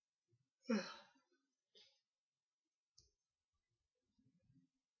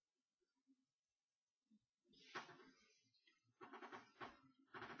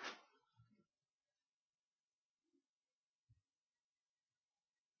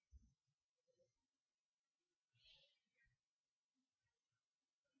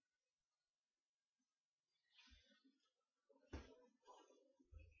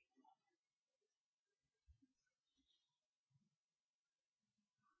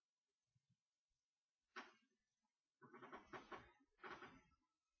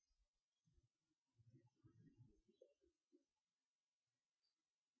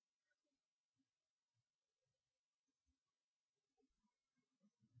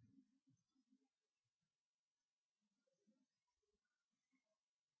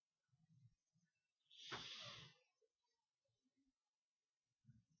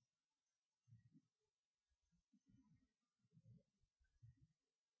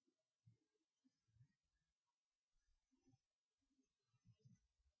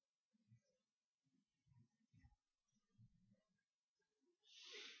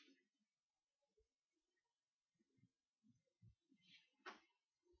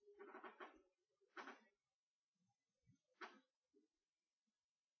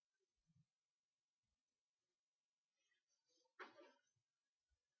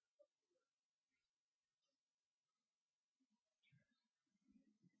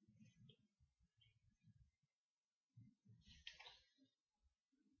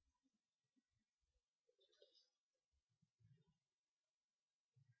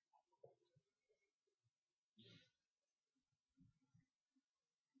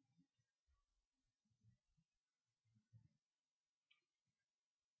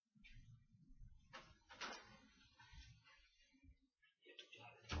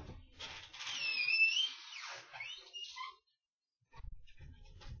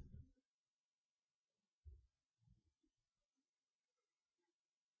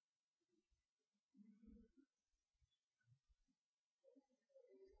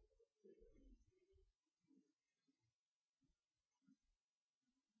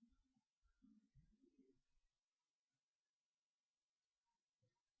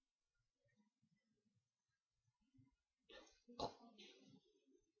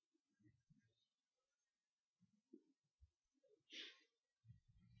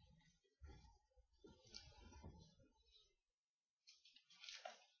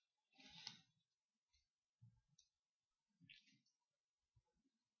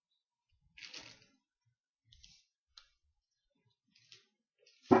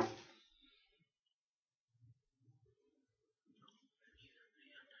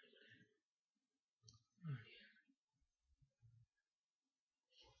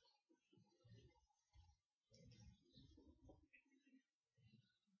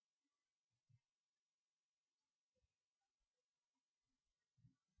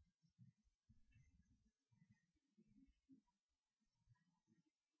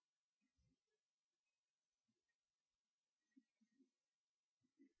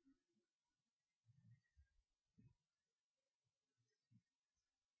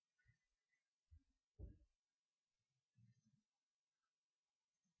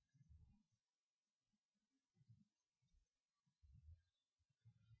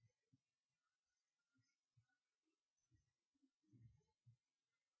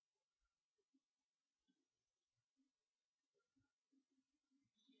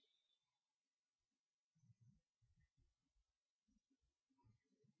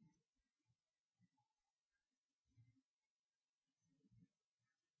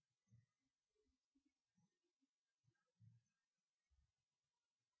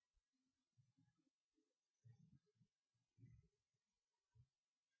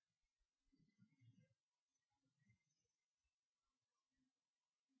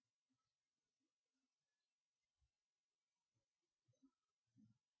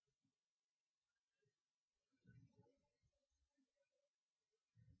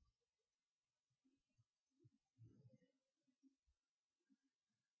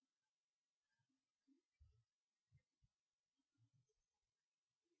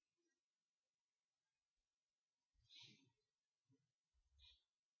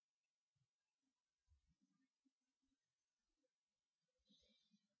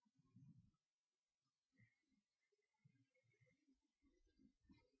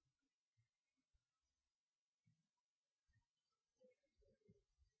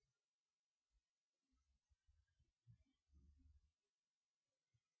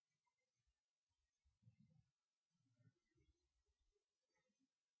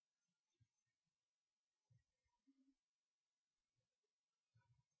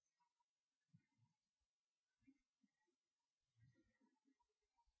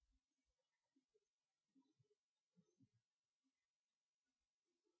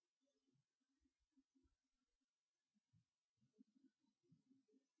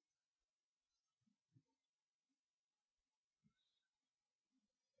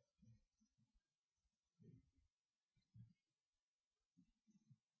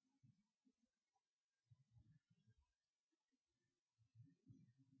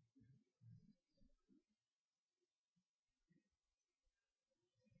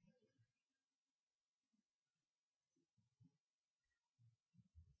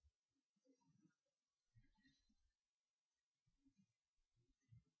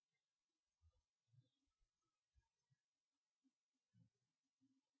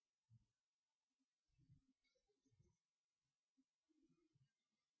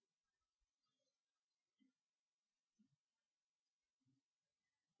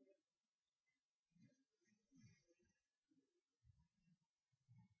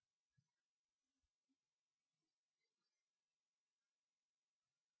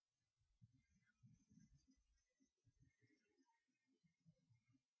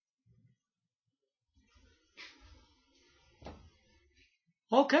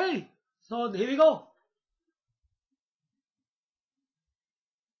 Okay, so here we go.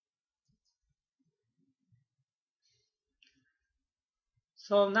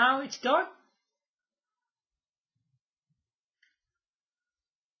 So now it's done.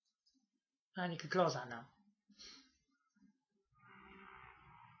 And you can close that now.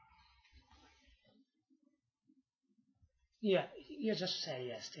 Yeah, you just say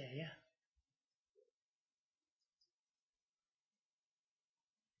yes there, yeah.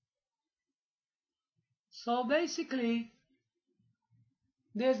 So basically,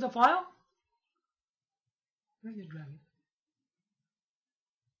 there's the file. Where did you drag it?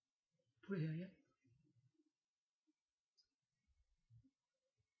 Put it here, yeah.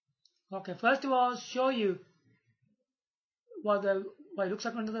 Okay, first of all, show you what it looks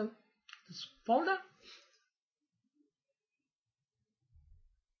like under this folder.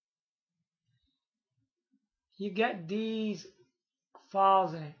 You get these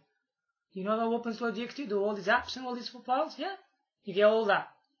files in it. You know the Wup Installer Gx2, do all these apps and all these files, yeah? You get all that.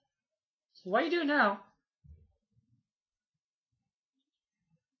 So what you do now,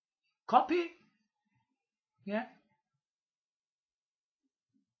 copy, yeah?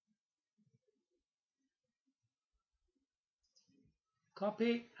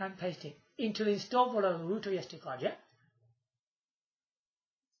 Copy and paste it into the install folder of the root of your SD card, yeah?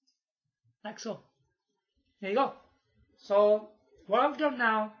 Like so. There you go. So what I've done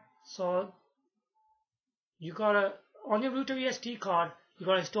now, so you gotta, on your root of your SD card, you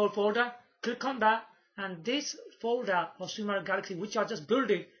got to install folder, click on that, and this folder of Super Mario Galaxy, which I just built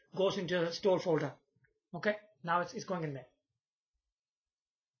it, goes into the store folder. Okay, now it's going in there.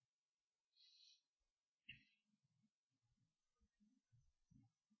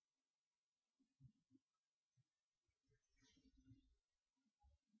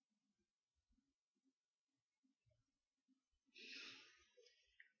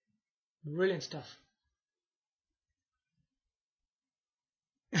 Brilliant stuff.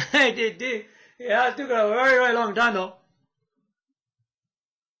 It did. Yeah, it took a very, very long time though.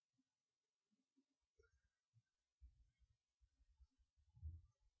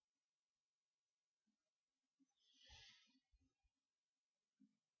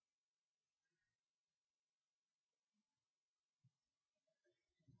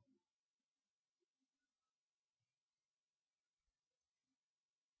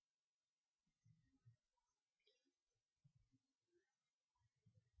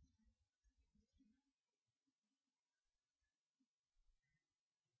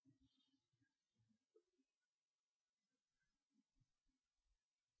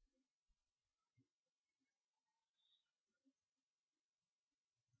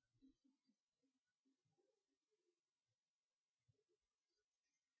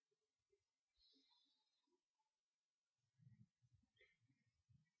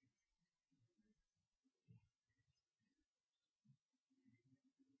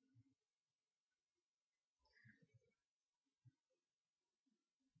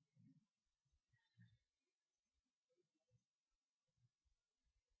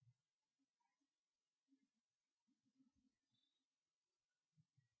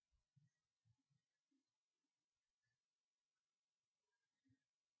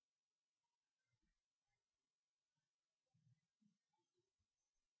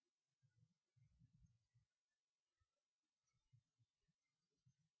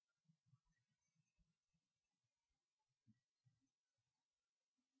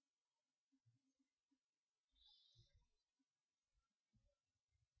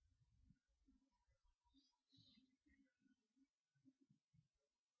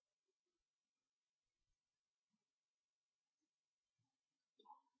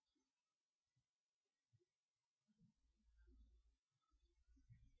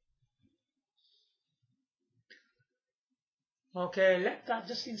 Okay, let that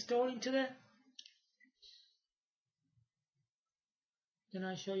just install into there. Then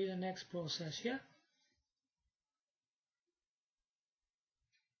I'll show you the next process here.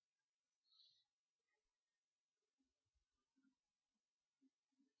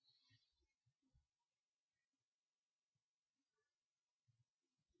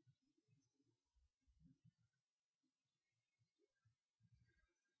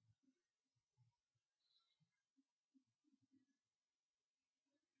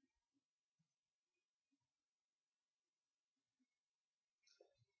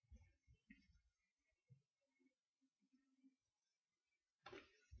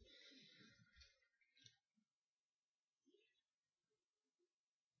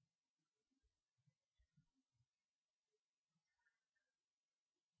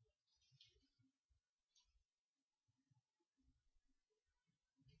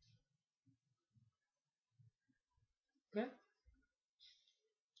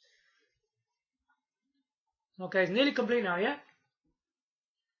 Okay, it's nearly complete now, yeah?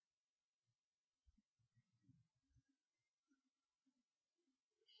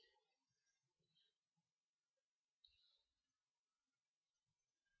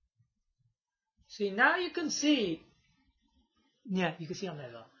 See, now you can see, yeah, you can see on there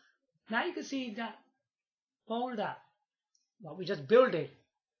though. Now you can see that all that, well, we just built it.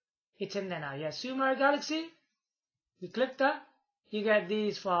 It's in there now, yeah. Super Mario Galaxy, you click that, you get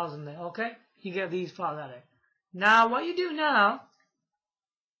these files in there, okay? You get these files out there. Now, what you do now,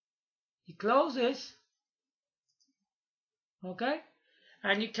 you close this, okay?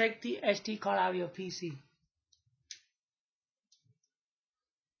 And you take the SD card out of your PC.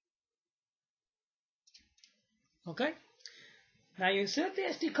 Okay? Now you insert the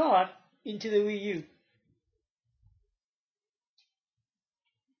SD card into the Wii U.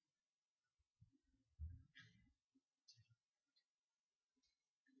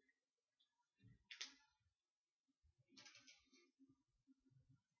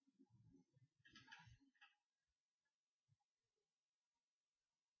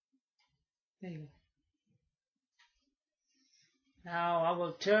 There you go. Now I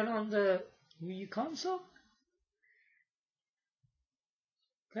will turn on the Wii U console.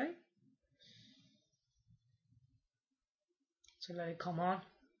 Okay? So let it come on.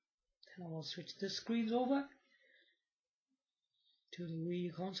 Then I will switch the screens over to the Wii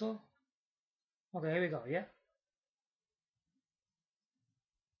U console. Okay, here we go, yeah?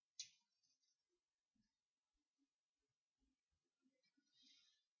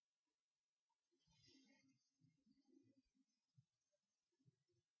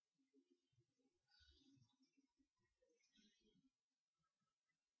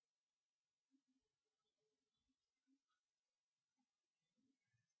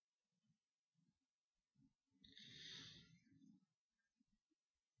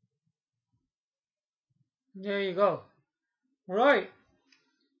 There you go. Right.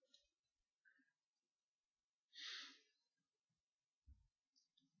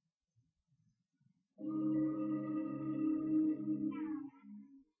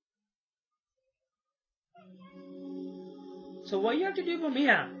 So what you have to do from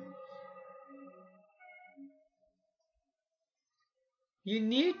here, you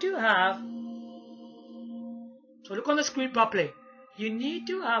need to have, so look on the screen properly, you need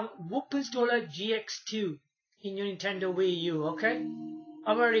to have Wup Installer Gx2 in your Nintendo Wii U, okay?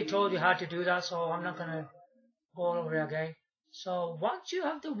 I've already told you how to do that, so I'm not going to go all over it again. So once you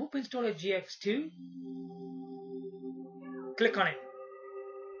have the Wup Installer Gx2, click on it.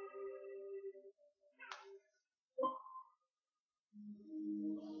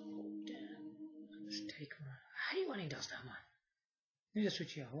 Let's take one. How do you want it does that, man? Let me just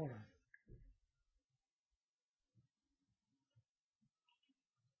switch here, hold on.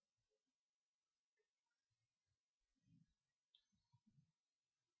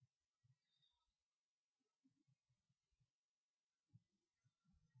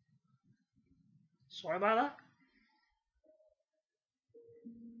 Sorry about that.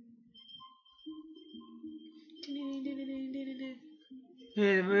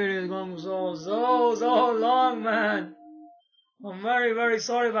 This video is going so long, man. I'm very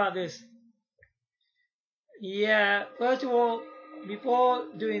sorry about this. Yeah, first of all, before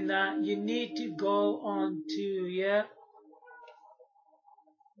doing that, you need to go on to,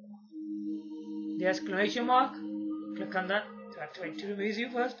 the exclamation mark. Click on that to activate to Wii U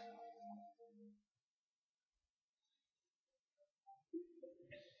first.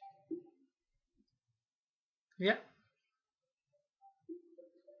 Yeah.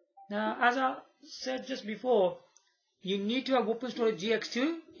 Now, as I said just before, you need to have Wup Installer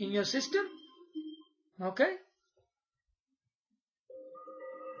Gx2 in your system. Okay.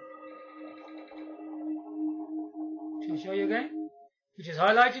 I'll show you again, which is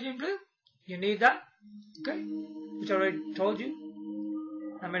highlighted in blue. You need that. Okay. Which I already told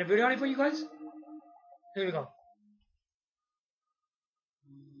you. I made a video on it for you guys. Here we go.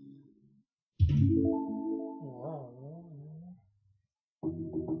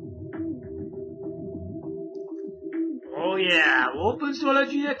 Oh yeah, Wup Installer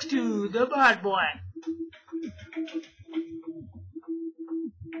Gx2, the bad boy.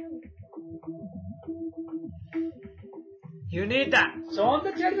 You need that. So on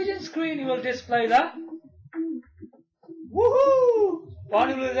the television screen, you will display that. Woohoo! What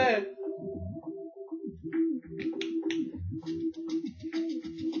will it there?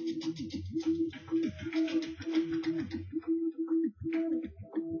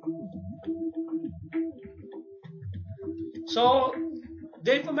 So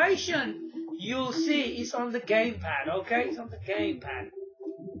the information you'll see is on the gamepad, okay? It's on the gamepad.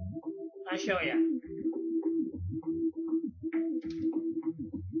 I'll show you.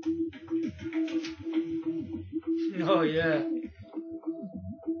 Oh yeah.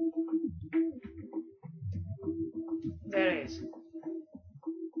 There it is.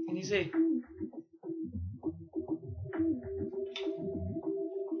 Can you see?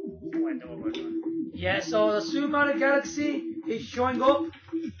 Yeah, so the Super Mario Galaxy is showing up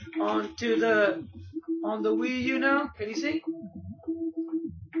on the Wii U now. Can you see?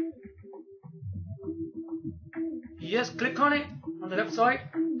 You just click on it on the left side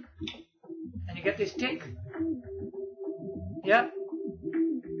and you get this tick. Yeah.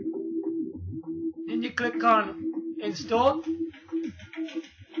 Then you click on install.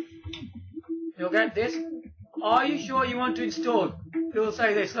 You'll get this. Are you sure you want to install? It will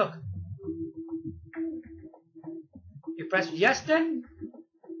say this, look. You press yes then.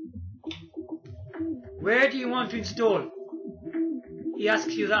 Where do you want to install? He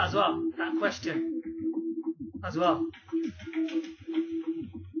asks you that as well, that question as well.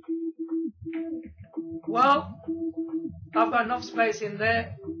 Well, I've got enough space in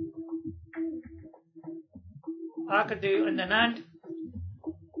there. I could do in the NAND.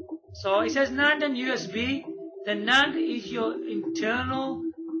 So it says NAND and USB. The NAND is your internal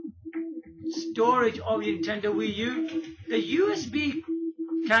storage of your Nintendo Wii U. The USB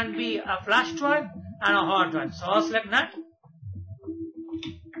can be a flash drive and a hard drive. So I'll select NAND.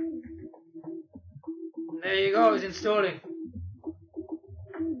 There you go, it's installing.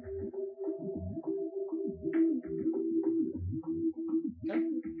 Okay.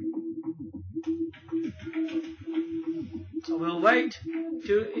 So we'll wait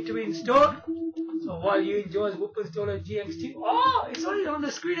to it to be installed. So while you enjoy Wup Installer Gx2, oh, it's already on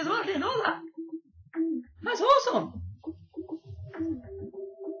the screen as well. I didn't know that. That's awesome.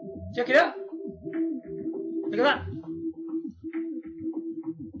 Check it out. Look at that.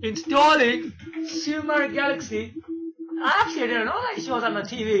 Installing Super Mario Galaxy. Actually, I didn't know that it shows on the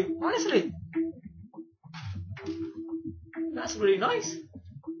TV. Honestly, that's really nice.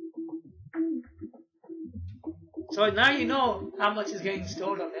 So now you know how much is getting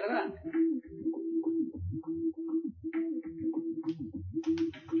installed on there. Look at that.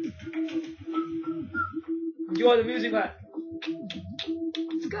 Enjoy the music, man.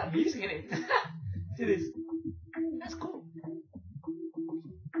 It's got music in it. See this? That's cool.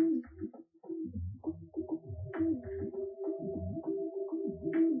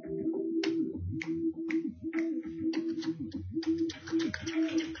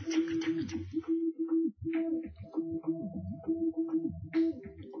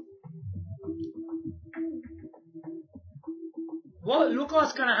 Well, look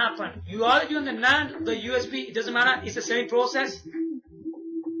what's gonna happen. You are doing the NAND, the USB, it doesn't matter, it's the same process.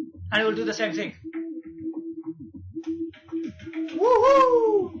 And it will do the same thing.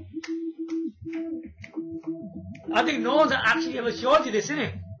 Woohoo! I think no one's actually ever showed you this, isn't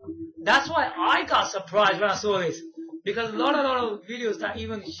it? That's why I got surprised when I saw this. Because a lot of videos that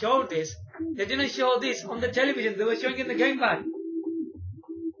even showed this, they didn't show this on the television, they were showing it in the gamepad.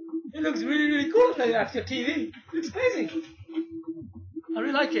 It looks really, really cool on the actual TV. It looks amazing. I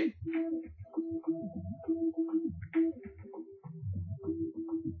really like it.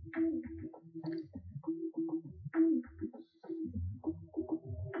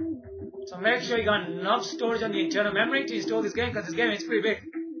 So make sure you got enough storage on the internal memory to install this game, because this game is pretty big.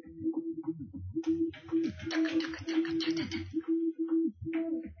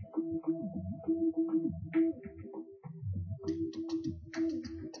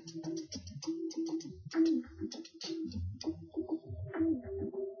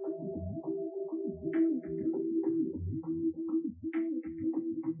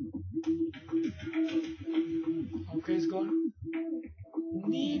 Okay, it's gone.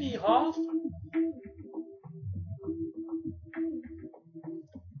 Nearly half.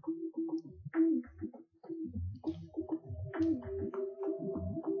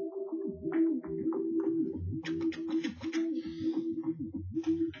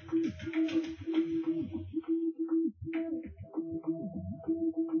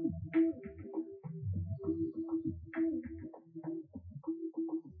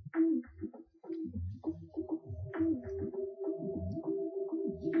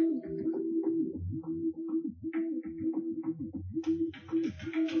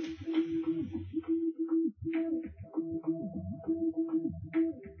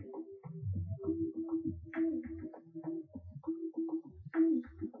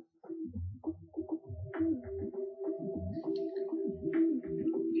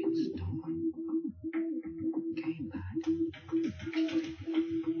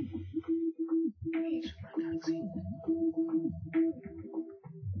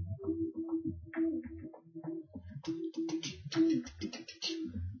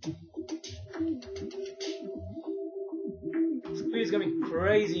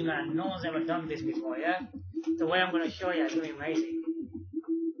 crazy, man. No one's ever done this before, yeah? The way I'm going to show you is going to be amazing.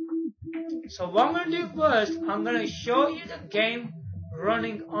 So what I'm going to do first, I'm going to show you the game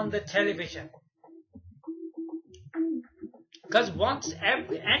running on the television. Because once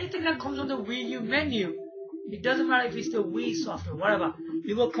anything that comes on the Wii U menu, it doesn't matter if it's the Wii software, whatever,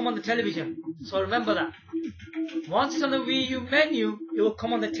 it will come on the television. So remember that. Once it's on the Wii U menu, it will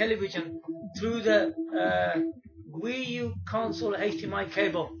come on the television through the Wii U console HDMI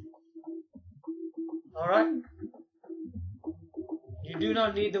cable. Alright? You do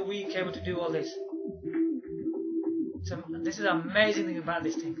not need the Wii cable to do all this. So this is the amazing thing about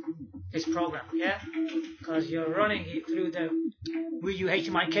this thing, this program, yeah? Because you're running it through the Wii U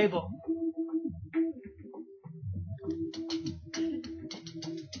HDMI cable.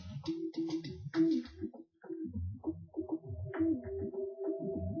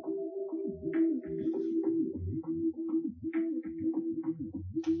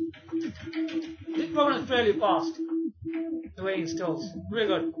 This program is fairly fast, the way it installs. Really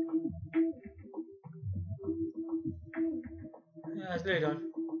good. Yeah, it's really done.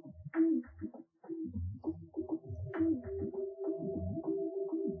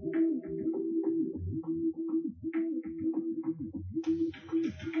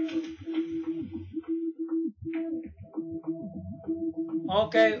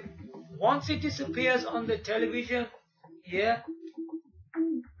 Okay, once it disappears on the television, yeah,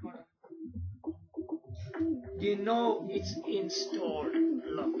 you know it's installed.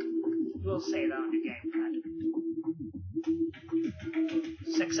 Look, we'll say that on the gamepad.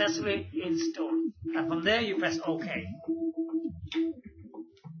 Successfully installed. And from there you press OK.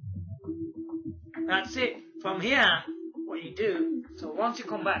 That's it. From here, what you do, so once you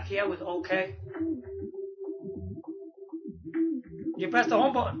come back here with OK, you press the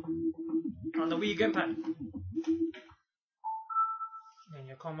home button on the Wii gamepad. Then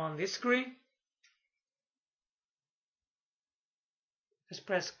you come on this screen. Just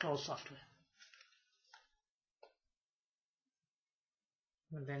press close software.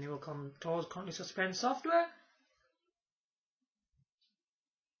 And then you will come close currently suspend software.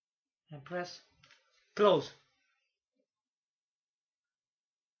 And press close.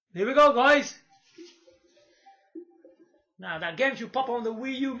 Here we go, guys. Now that game should pop on the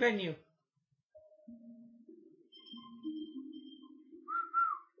Wii U menu.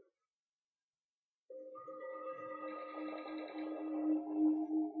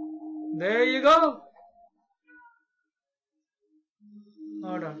 There you go.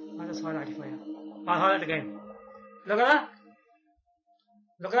 Hold on, I'll just highlight it for you. I'll highlight the game. Look at that.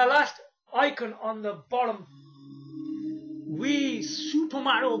 Look at that last icon on the bottom. Wii Super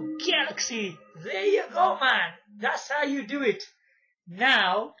Mario Galaxy. There you go, man. That's how you do it.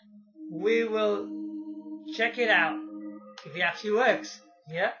 Now, we will check it out if it actually works.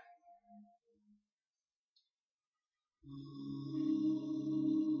 Yeah?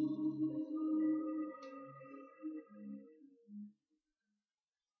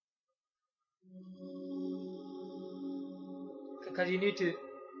 Because you need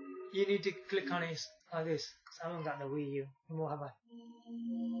to click on it like this. Because I haven't got the Wii U. Nor have I.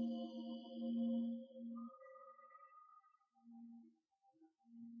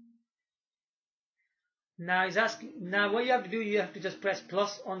 Now it's asking. Now what you have to do, you have to just press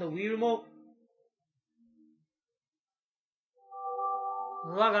plus on the Wii remote.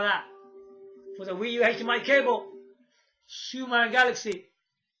 Look at that. For the Wii U HDMI cable, Super Mario Galaxy.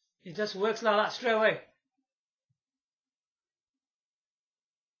 It just works like that straight away.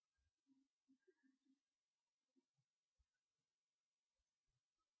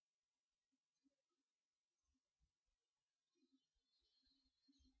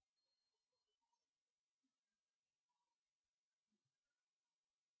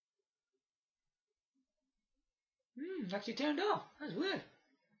 Actually turned off. That's weird.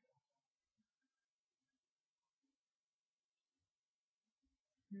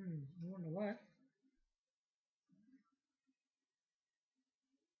 I wonder why.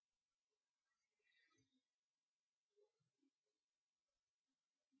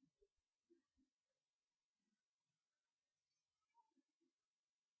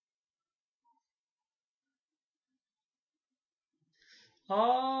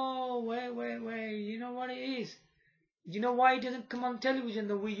 Oh, wait. You know what it is? You know why it doesn't come on television,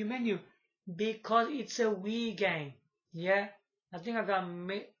 the Wii U menu? Because it's a Wii game. Yeah? I think I got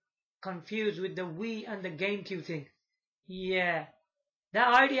confused with the Wii and the GameCube thing. Yeah.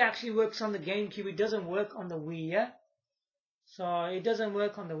 That idea actually works on the GameCube. It doesn't work on the Wii, yeah? So it doesn't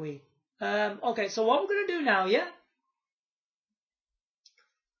work on the Wii. Okay, so what we're going to do now, yeah?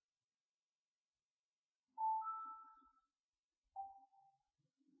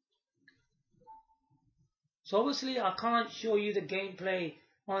 So obviously I can't show you the gameplay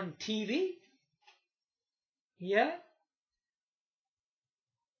on TV. Yeah.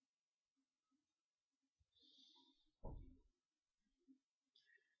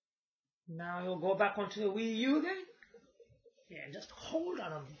 Now you'll go back onto the Wii U again. Yeah, just hold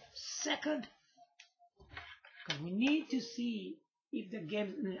on a second. Because we need to see if the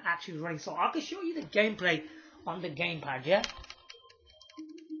game is actually running. So I can show you the gameplay on the gamepad, yeah?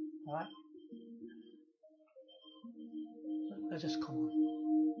 Alright. Let's just come on.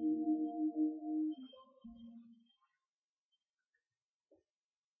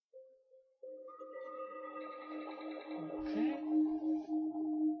 Okay.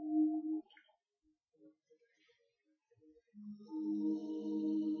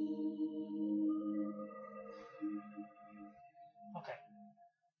 Okay.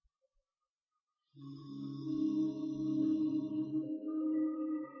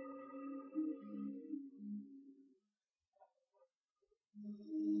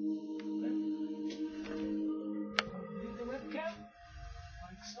 Move the webcam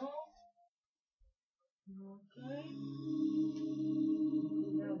like so. Okay.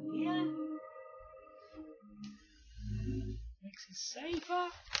 Down here. Makes it safer.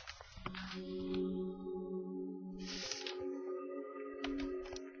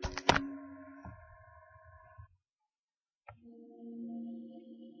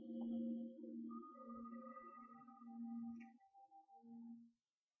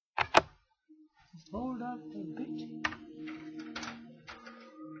 Hold up a bit.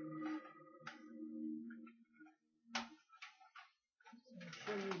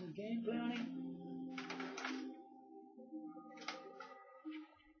 Show you the gameplay on it.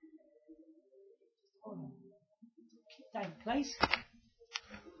 Hold on. Keep that in place.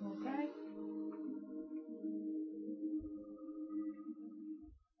 Okay.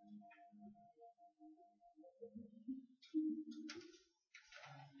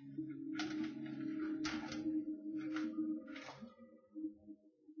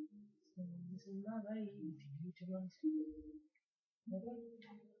 So this is not very easy to run. Okay.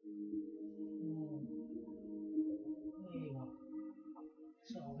 There you go.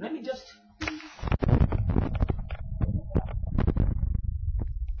 So let me just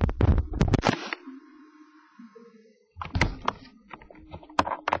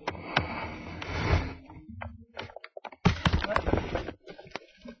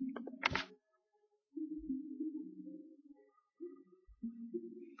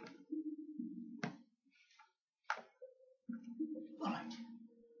alright.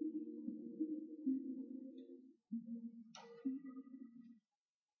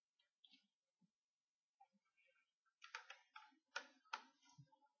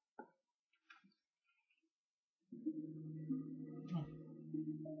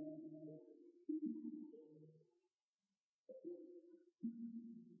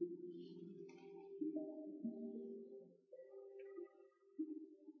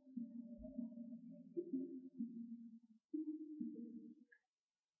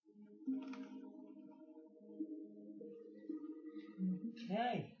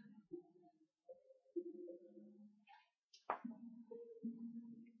 Okay.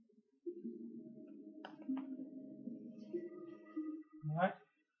 Alright.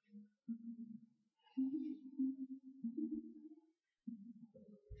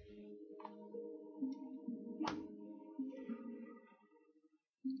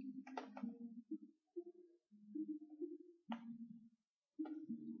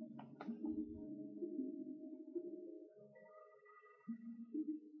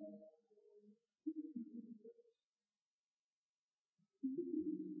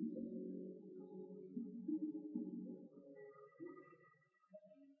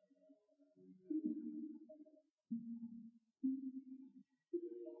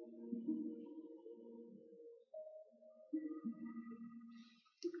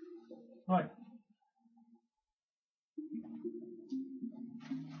 Right.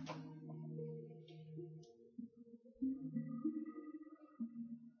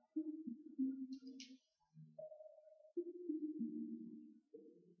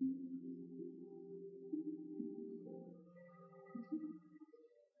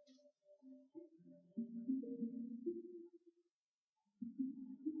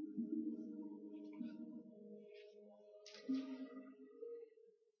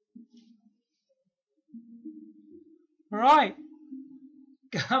 Right.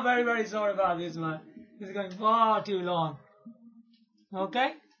 I'm very, very sorry about this, man. This is going far too long.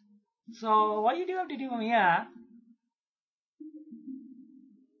 Okay? So, what you do have to do from here,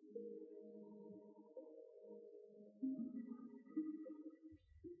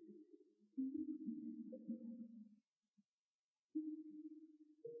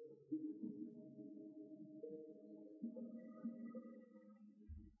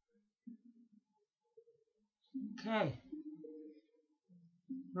 Okay.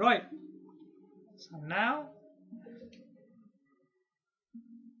 Right. So now.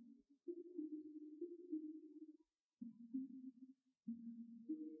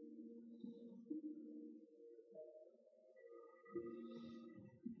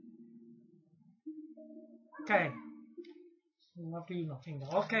 Okay. So we'll have to use my finger.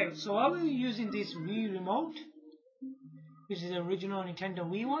 Okay. So are we using this Wii remote? Which is the original Nintendo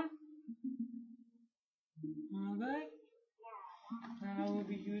Wii one. Okay. And I will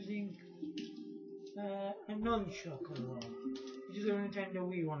be using a nunchuck as well. Which is the Nintendo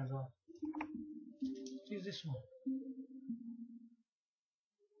Wii one as well. Let's use this one.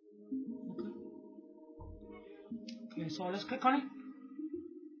 Okay, so let's click on it.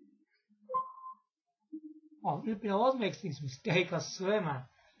 Oh, it always makes these mistakes, I swear, man.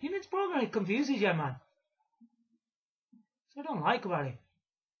 Even its program, it confuses you, man. So I don't like about it.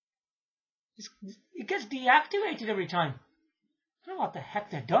 It gets deactivated every time. I don't know what the heck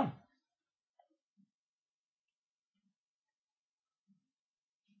they've done.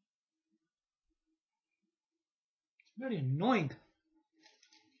 It's very annoying.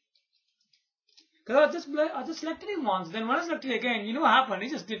 Because I just selected it once, then when I selected it again, you know what happened?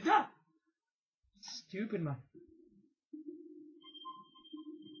 It just did that. Stupid, man.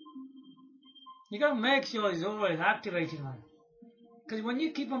 You gotta make sure it's always activated, man. Because when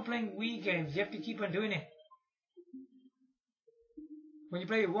you keep on playing Wii games, you have to keep on doing it. When you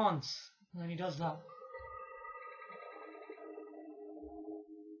play it once, then he does that.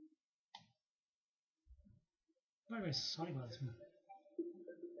 I'm very sorry about this, man.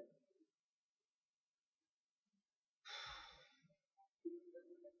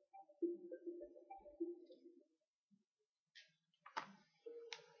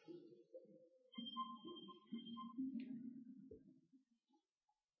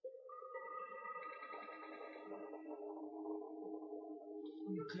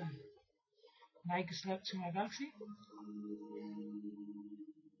 Okay. Now you can select to my Galaxy.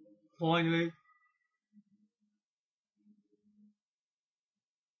 Finally.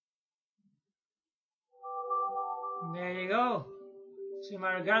 And there you go. Super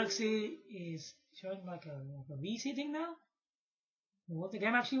Mario Galaxy is showing like a VC thing now. Will the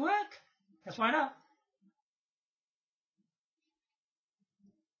game actually work? Let's find out.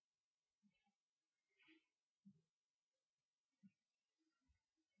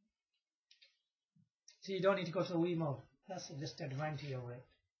 So you don't need to go to the Wii mode. That's just the advantage of it.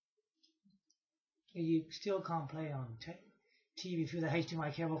 You still can't play on TV through the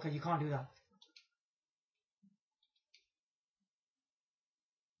HDMI cable because you can't do that.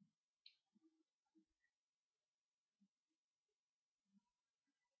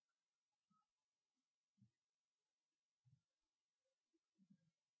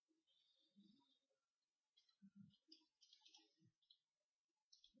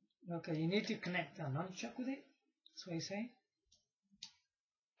 Okay, you need to connect a nunchuck with it. That's what he's saying.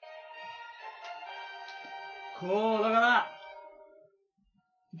 Cool, look at that.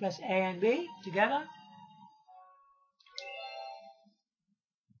 You press A and B together.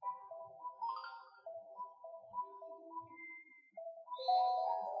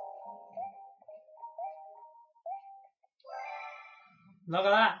 Look at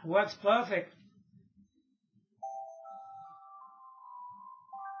that, works perfect.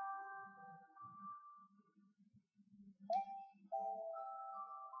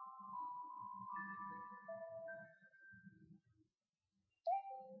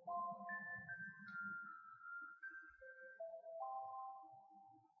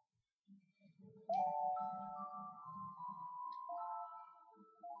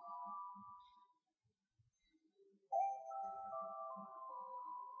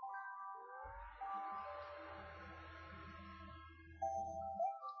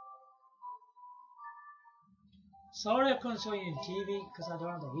 Sorry I couldn't show you in TV because I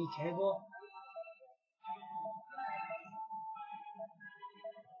don't have the Wii cable.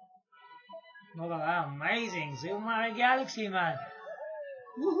 Look at that, amazing! Super Mario Galaxy, man!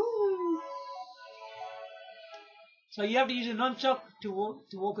 Woohoo! So you have to use a nunchuck to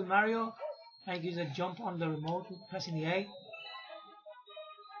walk with Mario, and use a jump on the remote pressing the A.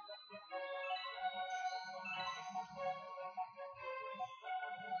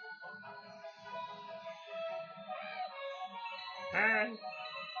 Hey!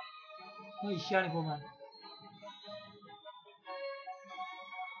 Oh, he's shining for man.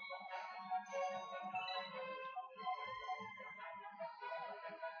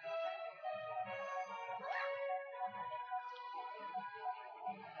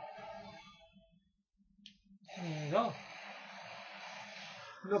 There you go.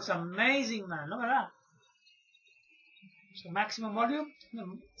 Looks amazing, man. Look at that. So maximum volume,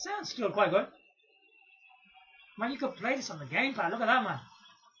 sounds still quite good. Man, you could play this on the gamepad. Look at that, man.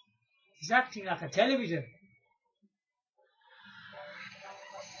 He's acting like a television.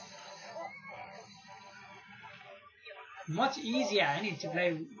 Much easier, I need to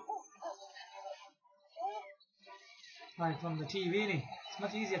play like from the TV. It's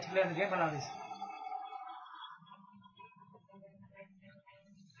much easier to play on the gamepad like this.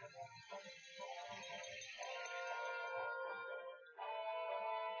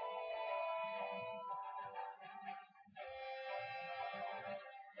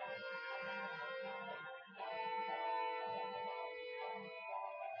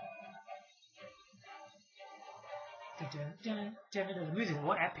 The music,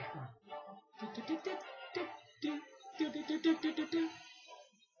 what epic one.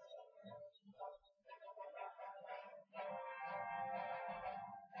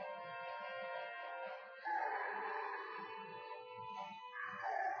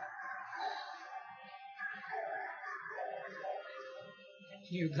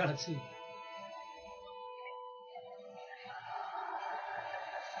 New Galaxy.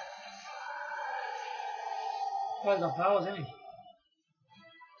 Well, got powers, isn't he? I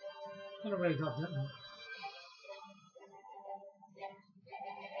don't know where he got that one.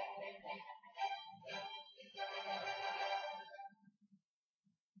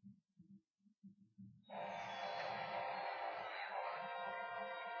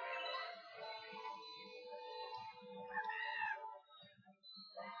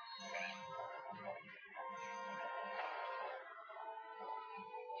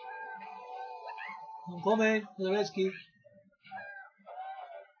 I'm coming to the rescue.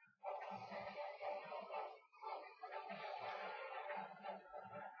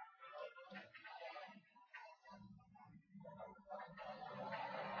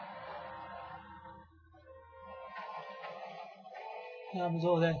 Yeah, I'm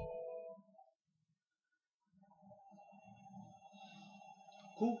over there.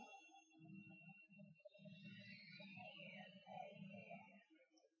 Cool.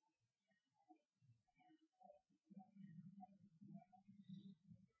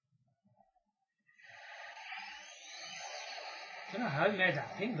 I don't know how he made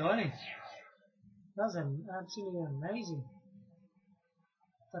that thing, don't he? That's absolutely amazing.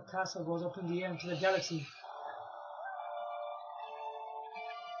 The castle goes up in the air into the galaxy.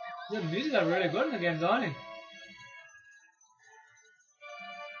 The music are really good in the game, don't it?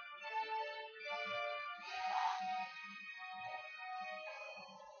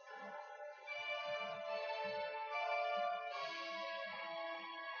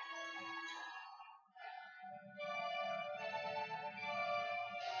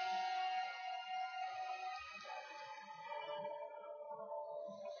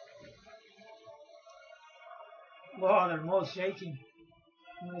 Wow, the remote's shaking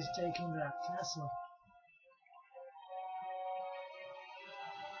when he's taking that castle.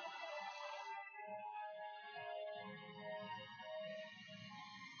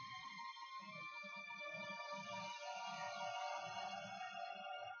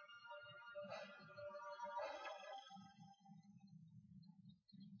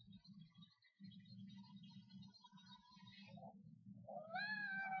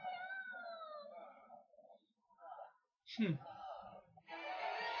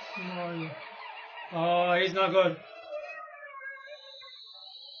 Mario. Oh, he's not good.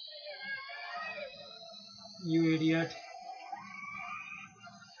 You idiot.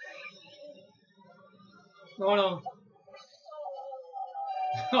 Oh no.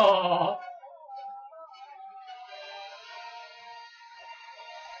 Oh.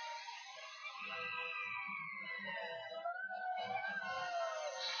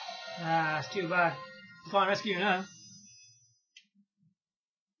 Ah, it's too bad. You can't rescue him now.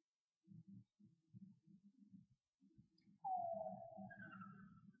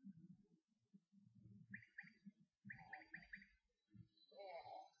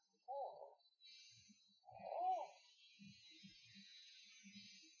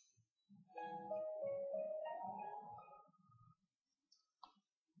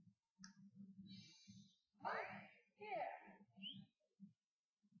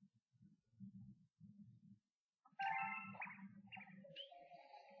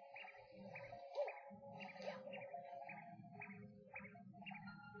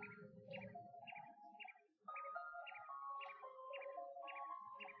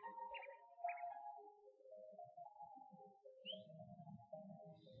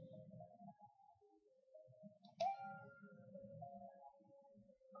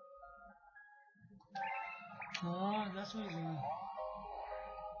 Oh, that's what he's doing.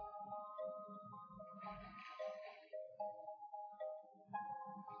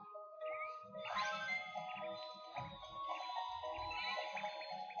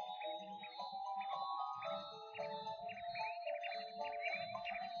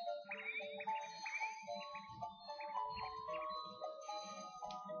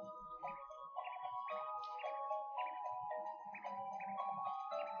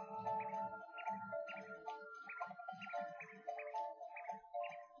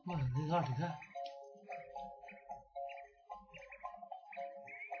 哇，你看，你看。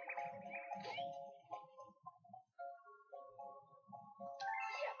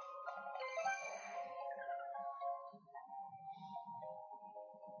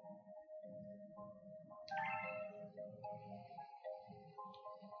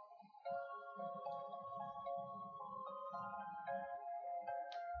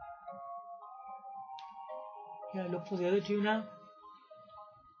Yeah, look for the other two now.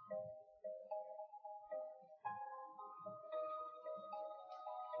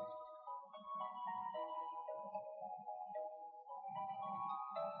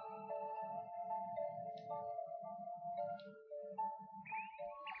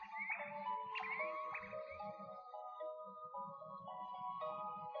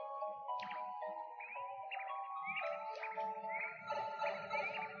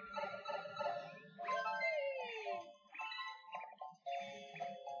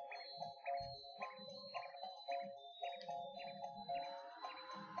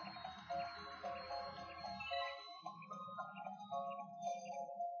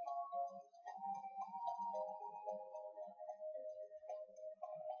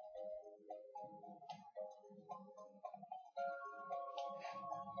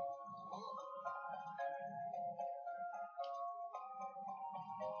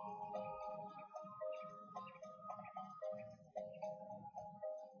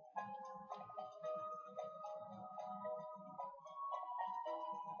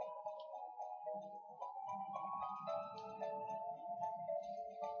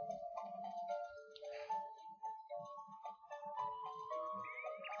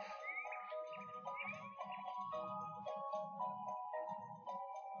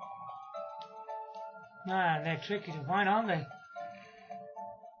 Man, they're tricky to find, aren't they?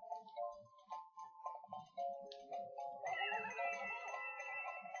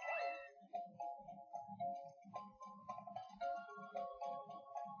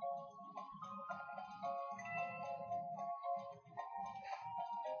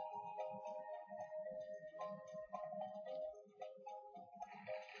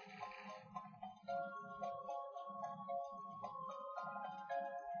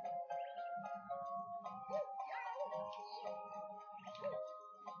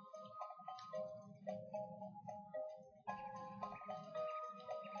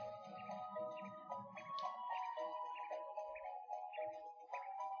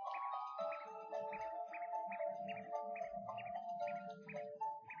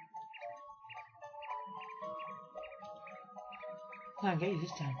 I'll get you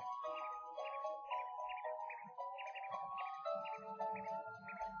this time.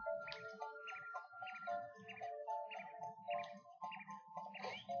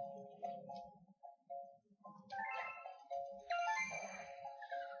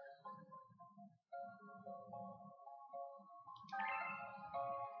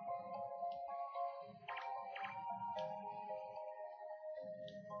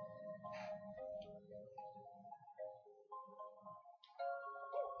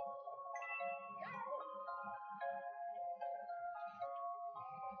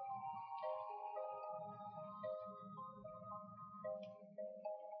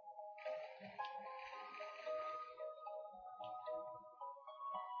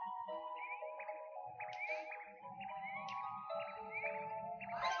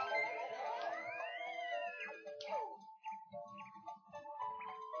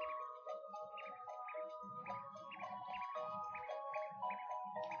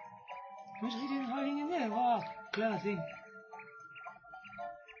 Who's hiding in there? Wow, clever thing.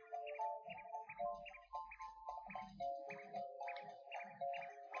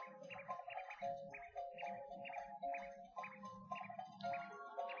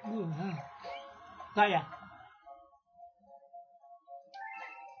 Ooh, huh. Got ya.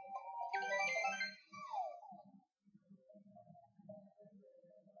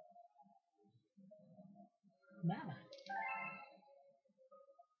 Mama.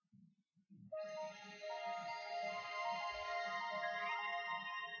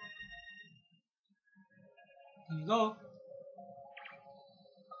 Here you go.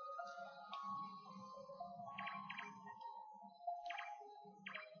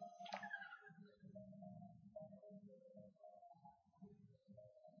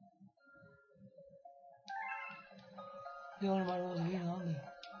 They're all about rolling in, aren't they?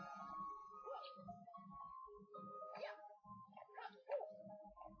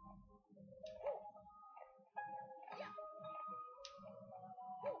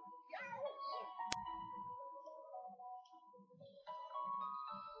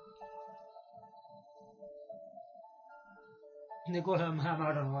 They call her ma'am,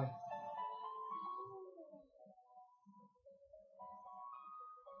 I don't know why.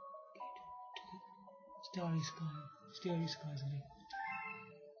 Starry skies,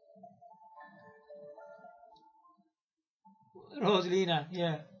 Rosalina,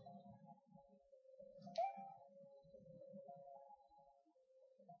 yeah.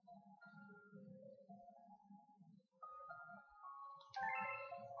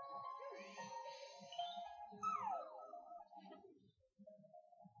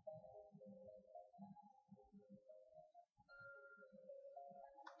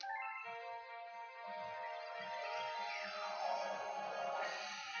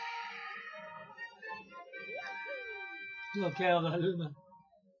 Okay, of the Haluma.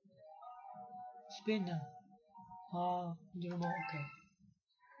 Spinner. Ah, remote, okay.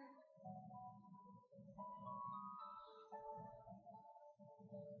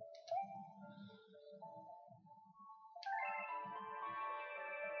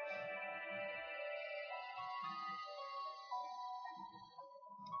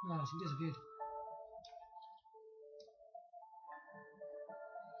 Ah, she disappeared.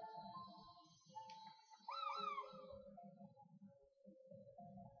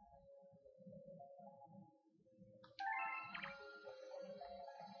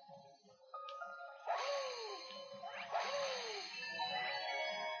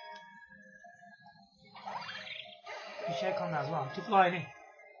 You should come as well. To fly in.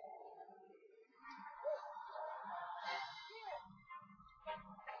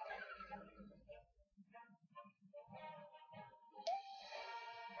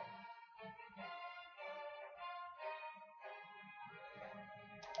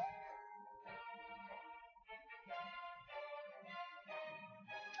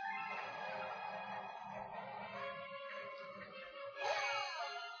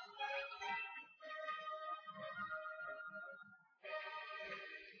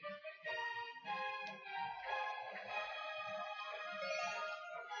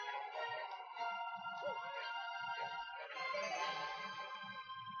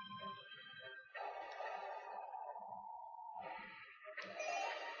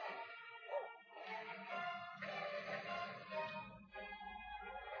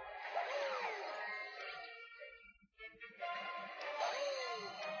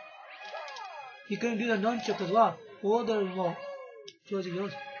 You can do the nunchuck as well. Or the remote. Choose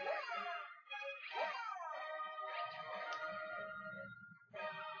yours.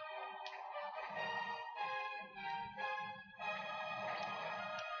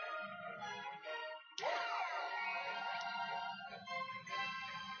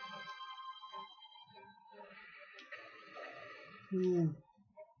 Ooh.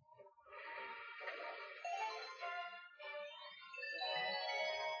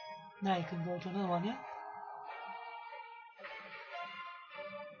 Now you can go to another one, yeah?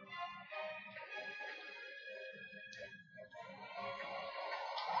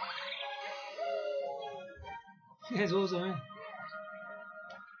 It's awesome, man.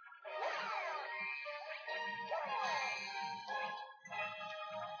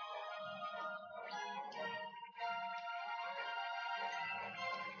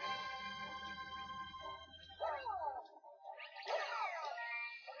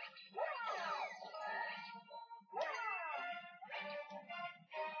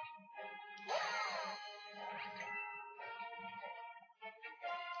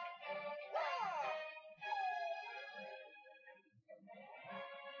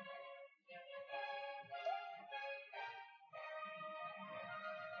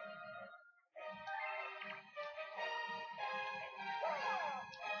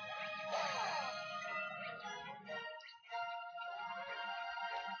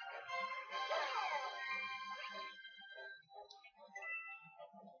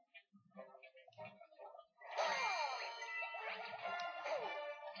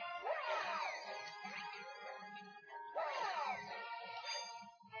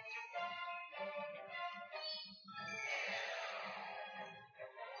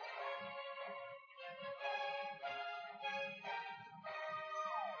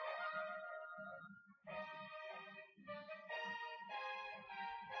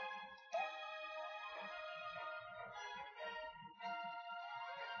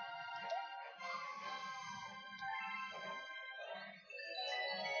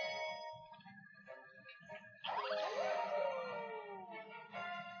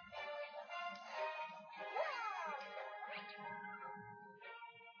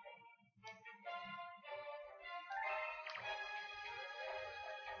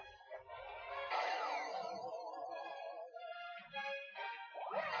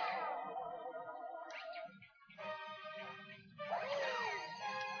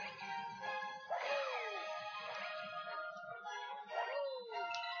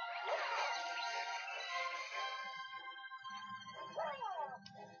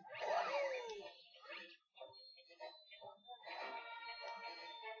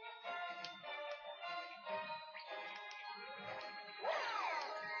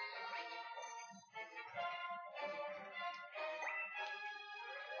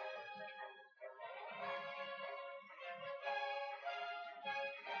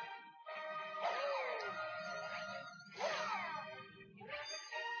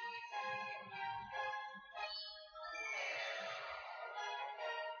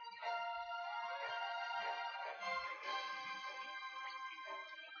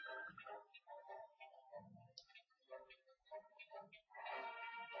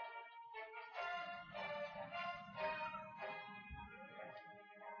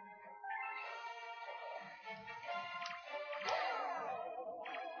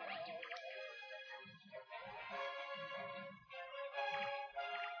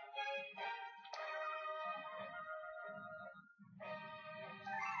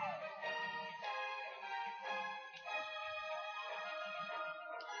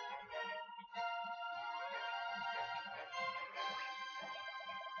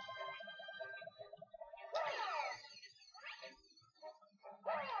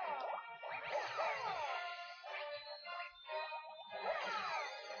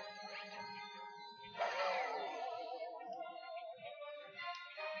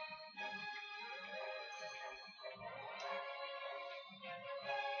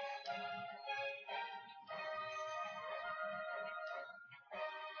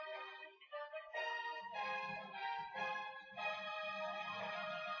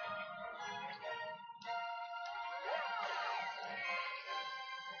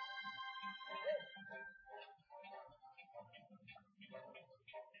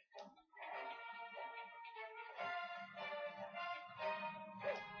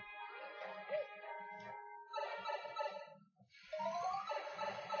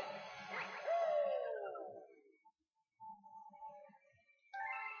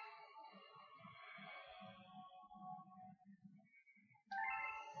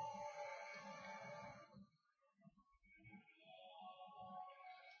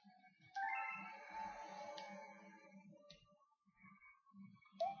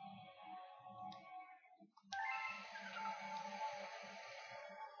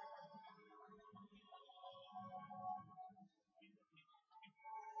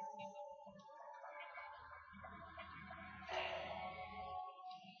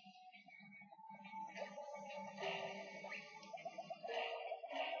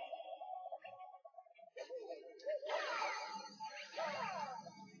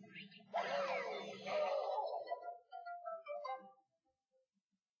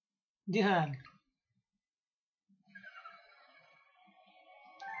 Yeah.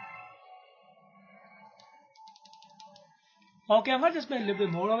 Okay, I'm gonna just make a little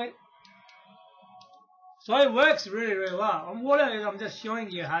bit more of it. So it works really, really well. I'm just showing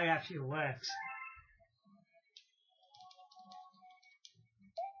you how it actually works.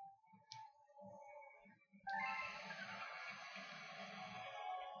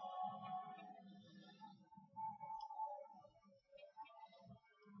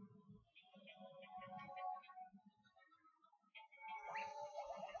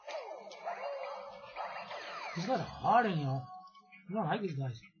 These guys are hard, you know. I don't like these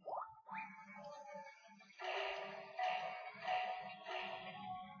guys.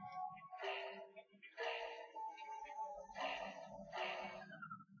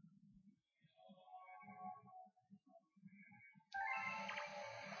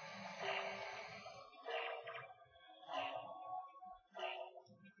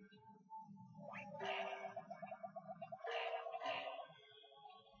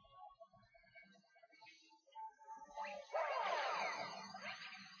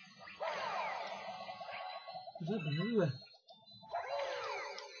 What's happening everywhere?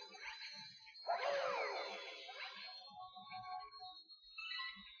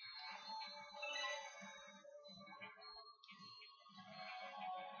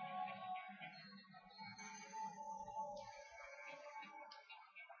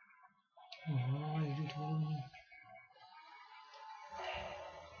 Oh, you told me.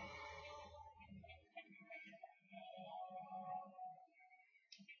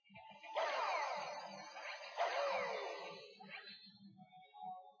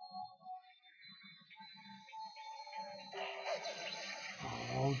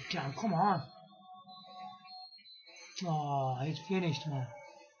 Oh, damn, come on. Oh, it's finished, man.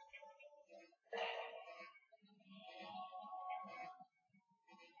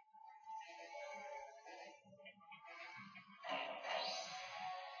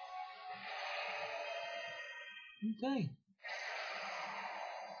 Okay.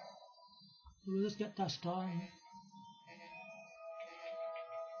 We'll just get that started.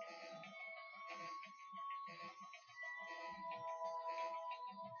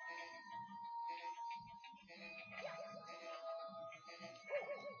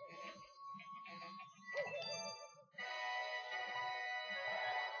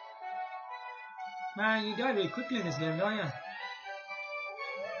 Man, you die really quickly in this game, don't you?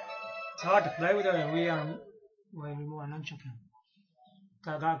 It's hard to play with a Wii remote and nunchuck.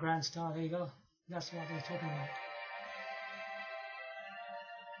 Got Grand Star, there you go. That's what they're talking about.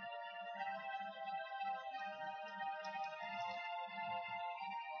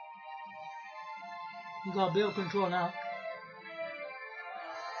 You got build control now.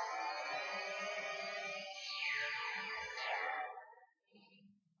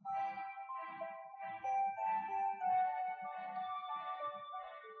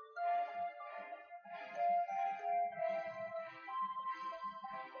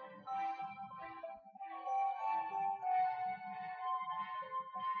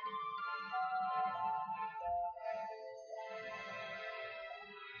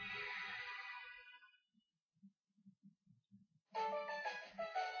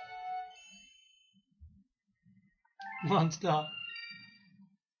 One star.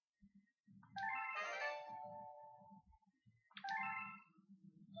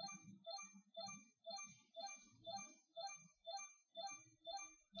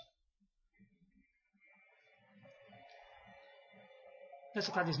 Let's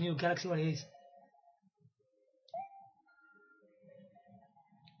look at this new Galaxy, what it is.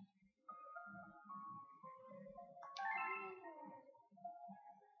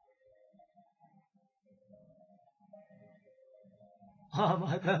 Oh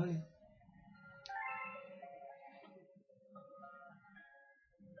my god.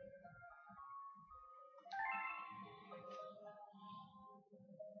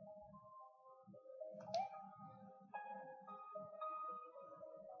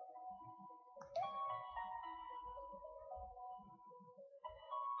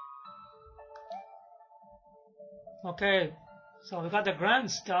 Okay, so we got the Grand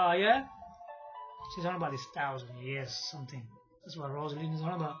Star, yeah? She's on about this 1,000 years something. That's what Rosalind is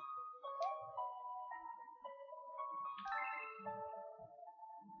on about.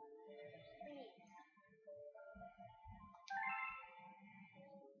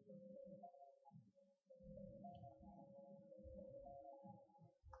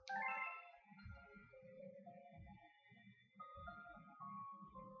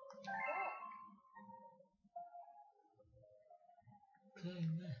 Okay,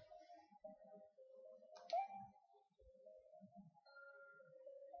 man.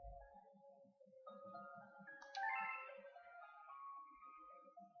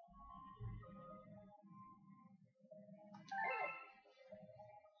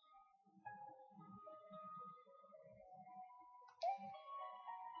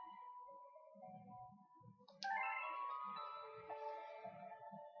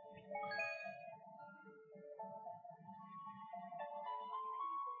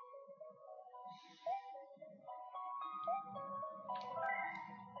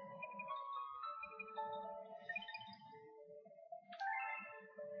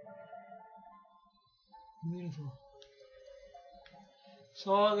 Beautiful.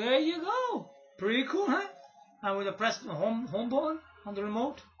 So there you go. Pretty cool, huh? And with the press the home button on the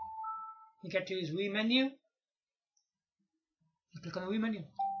remote, you get to his Wii menu. You click on the Wii menu.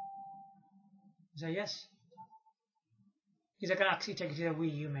 Say yes. He's going to actually take you to the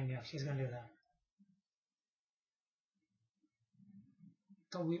Wii U menu. Actually, he's going to do that.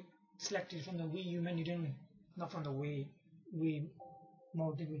 So we selected from the Wii U menu, didn't we? Not from the Wii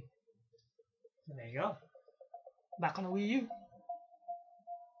mode, did we? So there you go. Back on the Wii U.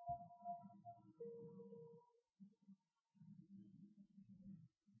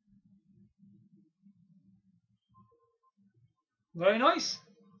 Very nice.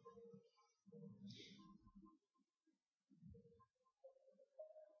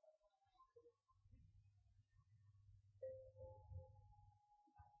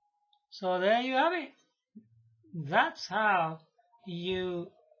 So there you have it. That's how you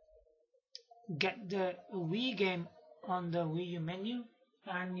get the Wii game on the Wii U menu,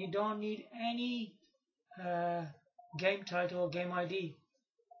 and you don't need any game title or game ID.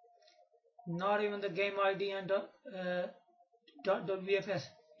 Not even the game ID and .wfs.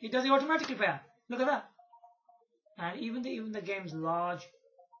 It does it automatically for you. Look at that. And even the game's large,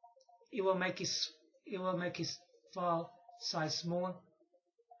 it will make its file size small,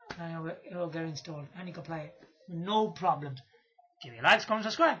 and it will get installed, and you can play it. No problems. Give me a like, comment,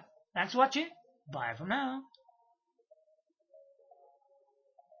 subscribe. Thanks for watching. Bye for now.